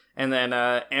 and then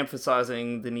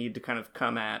emphasizing the need to kind of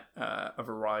come at a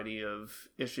variety of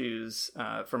issues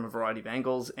from a variety of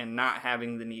angles, and not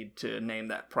having the need to name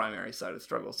that primary site of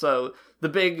struggle. So the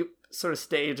big sort of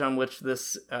stage on which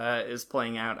this is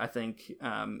playing out, I think,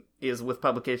 is with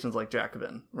publications like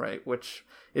Jacobin, right? Which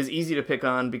is easy to pick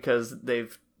on because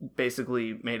they've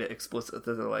basically made it explicit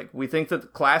that they're like, we think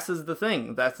that class is the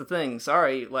thing. That's the thing.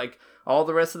 Sorry, like, all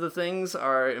the rest of the things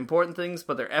are important things,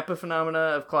 but they're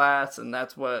epiphenomena of class, and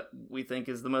that's what we think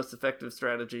is the most effective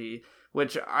strategy,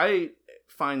 which I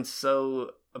find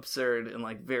so absurd and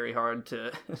like very hard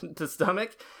to to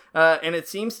stomach. And it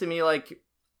seems to me like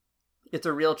it's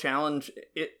a real challenge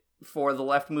for the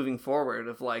left moving forward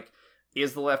of like,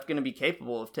 is the left going to be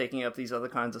capable of taking up these other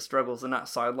kinds of struggles and not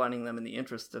sidelining them in the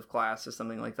interest of class or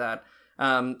something like that?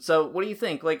 So what do you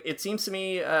think? Like, it seems to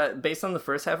me, based on the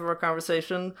first half of our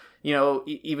conversation,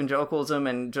 evangelicalism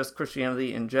and just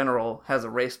Christianity in general has a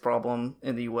race problem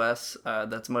in the U.S.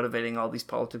 That's motivating all these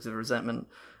politics of resentment.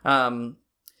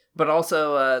 But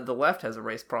also the left has a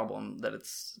race problem that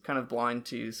it's kind of blind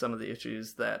to some of the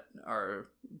issues that are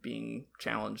being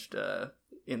challenged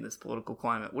in this political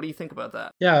climate. What do you think about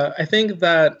that? Yeah, I think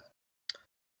that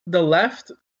the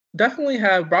left definitely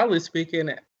have, broadly speaking,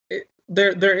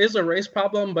 there is a race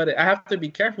problem, but I have to be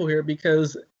careful here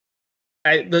because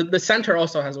the center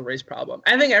also has a race problem.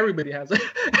 I think everybody has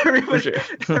everybody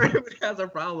has a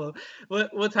problem.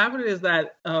 What's happening is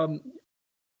that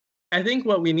I think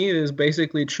what we need is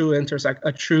basically a true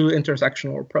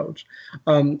intersectional approach,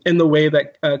 in the way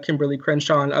that Kimberly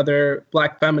Crenshaw and other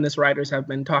Black feminist writers have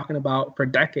been talking about for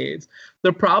decades.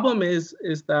 The problem is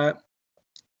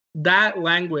that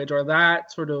language, or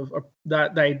that sort of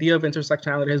that the idea of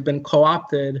intersectionality has been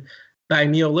co-opted by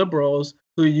neoliberals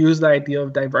who use the idea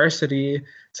of diversity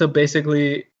to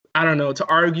basically, to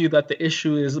argue that the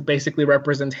issue is basically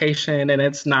representation, and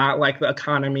it's not like the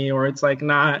economy, or it's like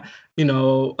not,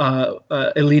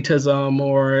 elitism,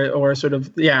 or sort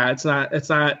of, it's not.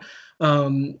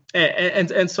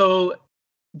 And so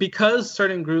because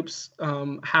certain groups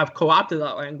have co-opted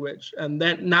that language, and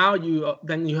then now you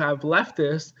have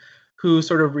leftists who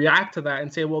sort of react to that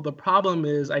and say, well, the problem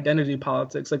is identity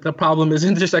politics. Like, the problem is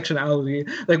intersectionality.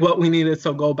 Like, what we need is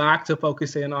to go back to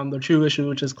focusing on the true issue,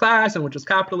 which is class and which is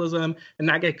capitalism, and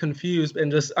not get confused,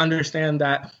 and just understand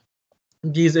that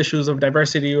these issues of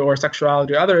diversity or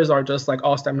sexuality or others are just like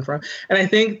all stemming from. And I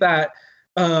think that,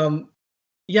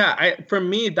 for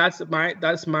me, that's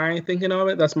my thinking of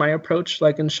it. That's my approach.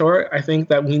 Like, in short, I think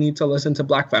that we need to listen to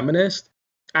Black feminists.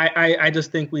 I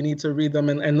just think we need to read them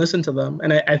and listen to them.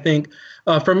 And I think,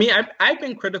 for me, I've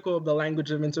been critical of the language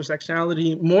of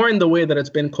intersectionality more in the way that it's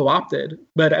been co-opted,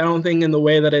 but I don't think in the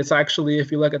way that it's actually,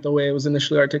 if you look at the way it was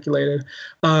initially articulated.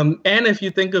 And if you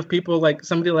think of people like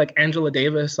somebody like Angela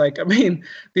Davis,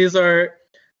 these are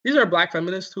Black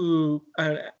feminists who,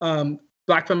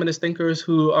 Black feminist thinkers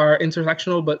who are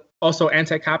intersectional, but also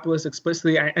anti-capitalist,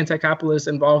 explicitly anti-capitalist,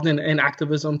 involved in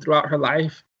activism throughout her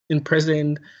life,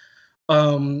 imprisoned,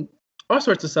 all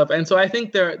sorts of stuff. And so I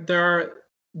think there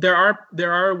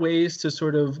are ways to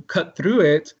sort of cut through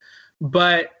it,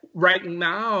 but right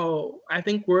now I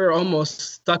think we're almost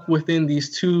stuck within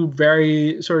these two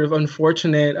very sort of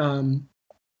unfortunate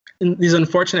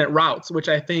routes, which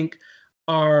I think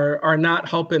are not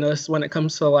helping us when it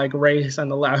comes to like race and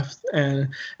the left. And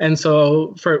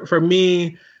so for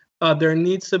me, there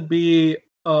needs to be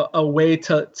a way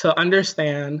to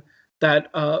understand that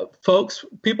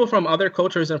people from other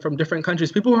cultures and from different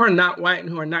countries, people who are not white and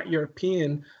who are not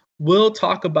European, will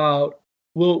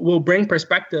bring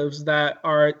perspectives that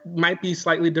might be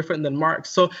slightly different than Marx.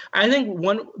 So I think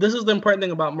this is the important thing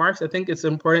about Marx. I think it's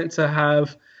important to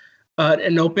have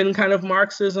an open kind of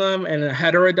Marxism and a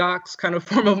heterodox kind of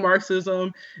form of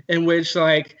Marxism, in which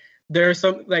like there are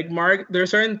some there are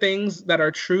certain things that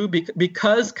are true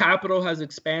because capital has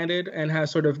expanded and has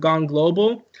sort of gone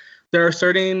global. There are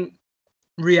certain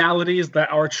realities that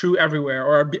are true everywhere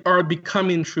or are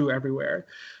becoming true everywhere.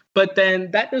 But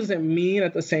then that doesn't mean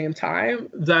at the same time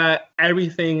that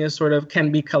everything is sort of can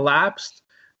be collapsed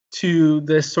to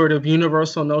this sort of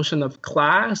universal notion of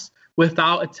class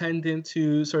without attending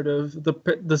to sort of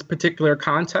this particular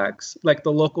context, like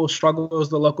the local struggles,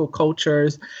 the local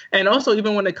cultures, and also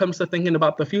even when it comes to thinking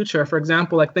about the future. For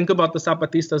example, like think about the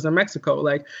Zapatistas in Mexico,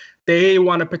 like they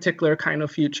want a particular kind of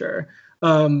future.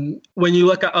 When you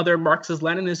look at other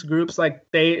Marxist-Leninist groups, like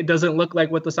it doesn't look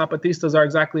like what the Zapatistas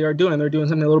are doing. They're doing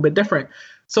something a little bit different.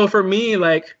 So for me,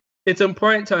 like it's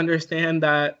important to understand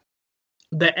that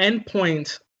the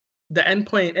endpoint,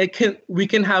 we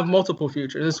can have multiple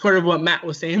futures. It's sort of what Matt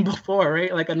was saying before,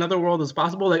 right? Like another world is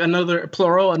possible, like another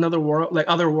world, like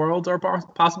other worlds are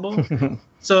possible.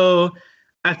 So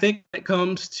I think when it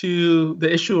comes to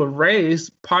the issue of race,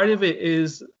 part of it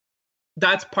is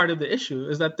that's part of the issue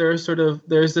is that there's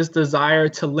this desire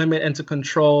to limit and to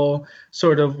control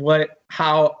sort of to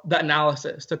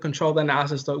control the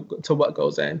analysis to what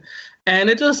goes in. And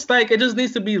it just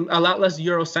needs to be a lot less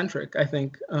Eurocentric, I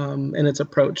think, in its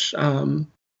approach. No.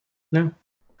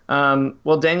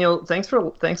 Well, Daniel, thanks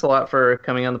a lot for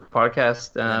coming on the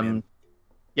podcast.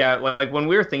 Yeah, like when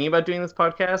we were thinking about doing this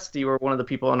podcast, you were one of the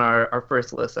people on our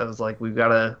first list. I was like, we've got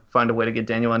to find a way to get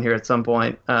Daniel on here at some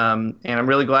point. And I'm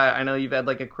really glad. I know you've had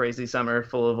like a crazy summer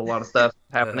full of a lot of stuff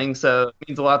happening. So it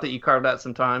means a lot that you carved out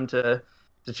some time to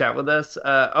chat with us.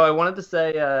 I wanted to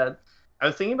say, I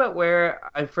was thinking about where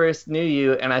I first knew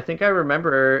you. And I think I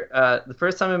remember the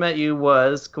first time I met you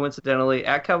was coincidentally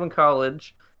at Calvin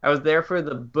College. I was there for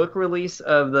the book release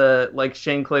of the like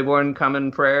Shane Claiborne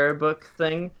Common Prayer book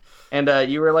thing. And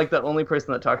you were like the only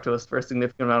person that talked to us for a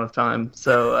significant amount of time.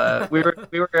 So we were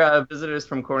visitors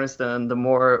from Cornerstone, the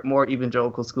more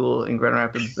evangelical school in Grand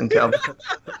Rapids than Calvin.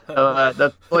 So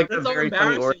that's like a very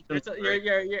funny origin.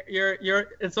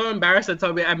 It's so embarrassing to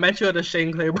tell me I met you at a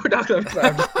Shane Claiborne documentary.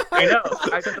 I know.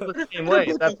 I feel the same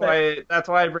way. That's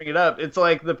why I bring it up. It's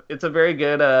like it's a very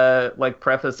good like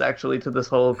preface actually to this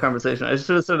whole conversation. I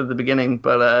should have said at the beginning,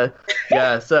 but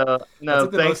yeah. So no,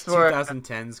 that's like thanks the for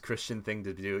 2010s Christian thing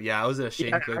to do. Yeah, I was at a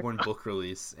Shane Claiborne book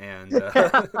release, and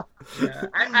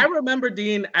I remember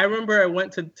Dean. I remember I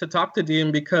went to talk to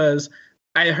Dean because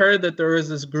I heard that there was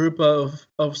this group of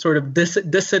sort of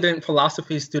dissident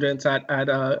philosophy students at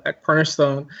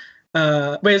Cornerstone.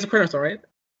 Wait, is it Cornerstone, right?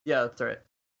 Yeah, that's right.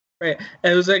 Right.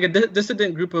 And it was like a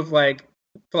dissident group of like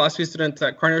philosophy students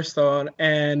at Cornerstone,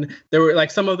 and there were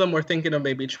like some of them were thinking of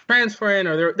maybe transferring,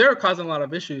 or they were causing a lot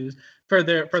of issues for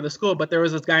the school. But there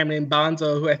was this guy named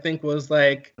Bonzo who I think was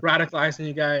like radicalizing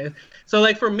you guys. So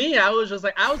like for me, I was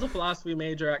a philosophy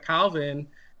major at Calvin,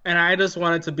 and I just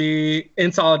wanted to be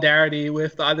in solidarity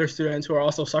with the other students who are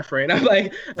also suffering. I'm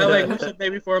like we should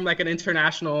maybe form like an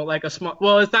international, like a small,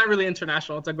 well, it's not really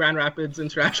international, it's a Grand Rapids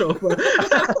international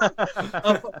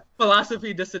of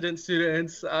philosophy dissident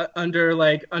students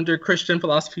under Christian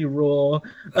philosophy rule.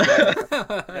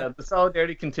 Yeah, the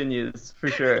solidarity continues for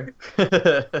sure.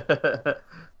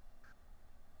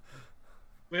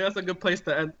 Maybe that's a good place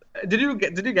to end. Did you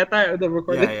get that the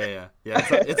recording? Yeah.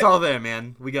 It's all there,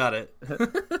 man. We got it.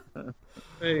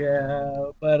 Yeah,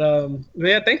 but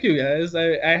yeah. Thank you guys.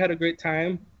 I had a great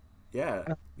time.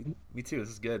 Yeah, me too. This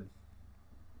is good.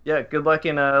 Yeah, good luck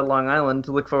in Long Island.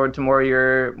 Look forward to more of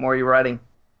your writing.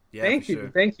 Yeah, thank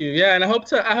you. Yeah, and I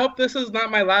hope this is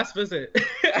not my last visit.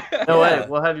 No way.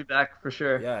 We'll have you back for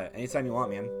sure. Yeah, anytime you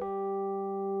want, man.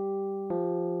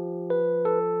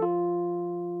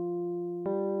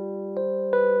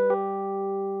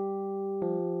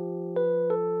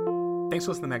 Thanks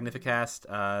for listening to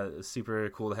Magnificast. Super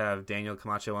cool to have Daniel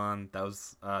Camacho on. That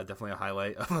was definitely a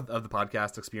highlight of the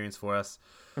podcast experience for us.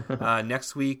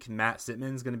 Next week, Matt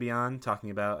Sitman's going to be on talking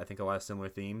about, I think, a lot of similar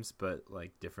themes, but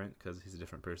like different because he's a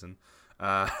different person.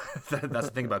 That's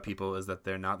the thing about people is that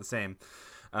they're not the same.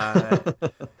 If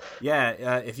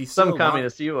you still some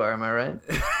communist you are, am I right?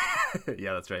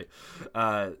 Yeah, that's right.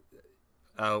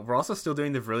 We're also still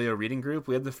doing the Virilio reading group.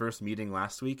 We had the first meeting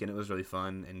last week, and it was really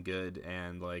fun and good,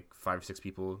 and like 5 or 6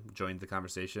 people joined the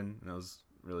conversation, and it was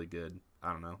really good.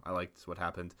 I don't know. I liked what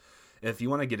happened. If you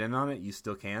want to get in on it, you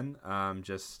still can.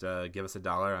 Just give us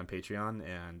 $1 on Patreon,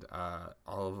 and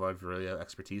all of our Virilio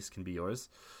expertise can be yours.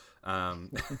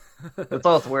 That's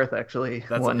all it's worth, actually.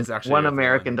 One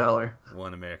American dollar.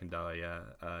 $1 American dollar, yeah.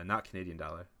 Not Canadian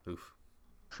dollar. Oof.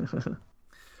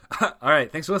 All right,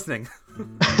 thanks for listening. Good. All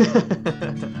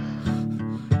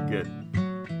right,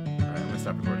 I'm gonna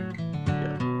stop recording.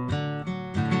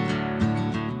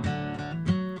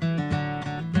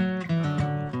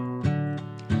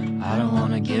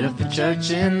 Get up for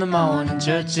church in the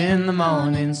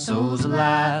morning, souls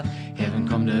alive. Heaven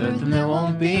come to earth and there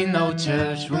won't be no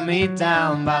church. We'll meet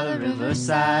down by the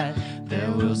riverside. There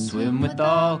we'll swim with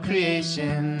all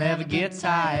creation. Never get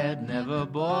tired, never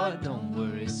bored. Don't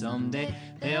worry, someday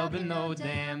there'll be no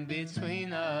dam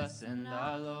between us and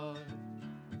our Lord.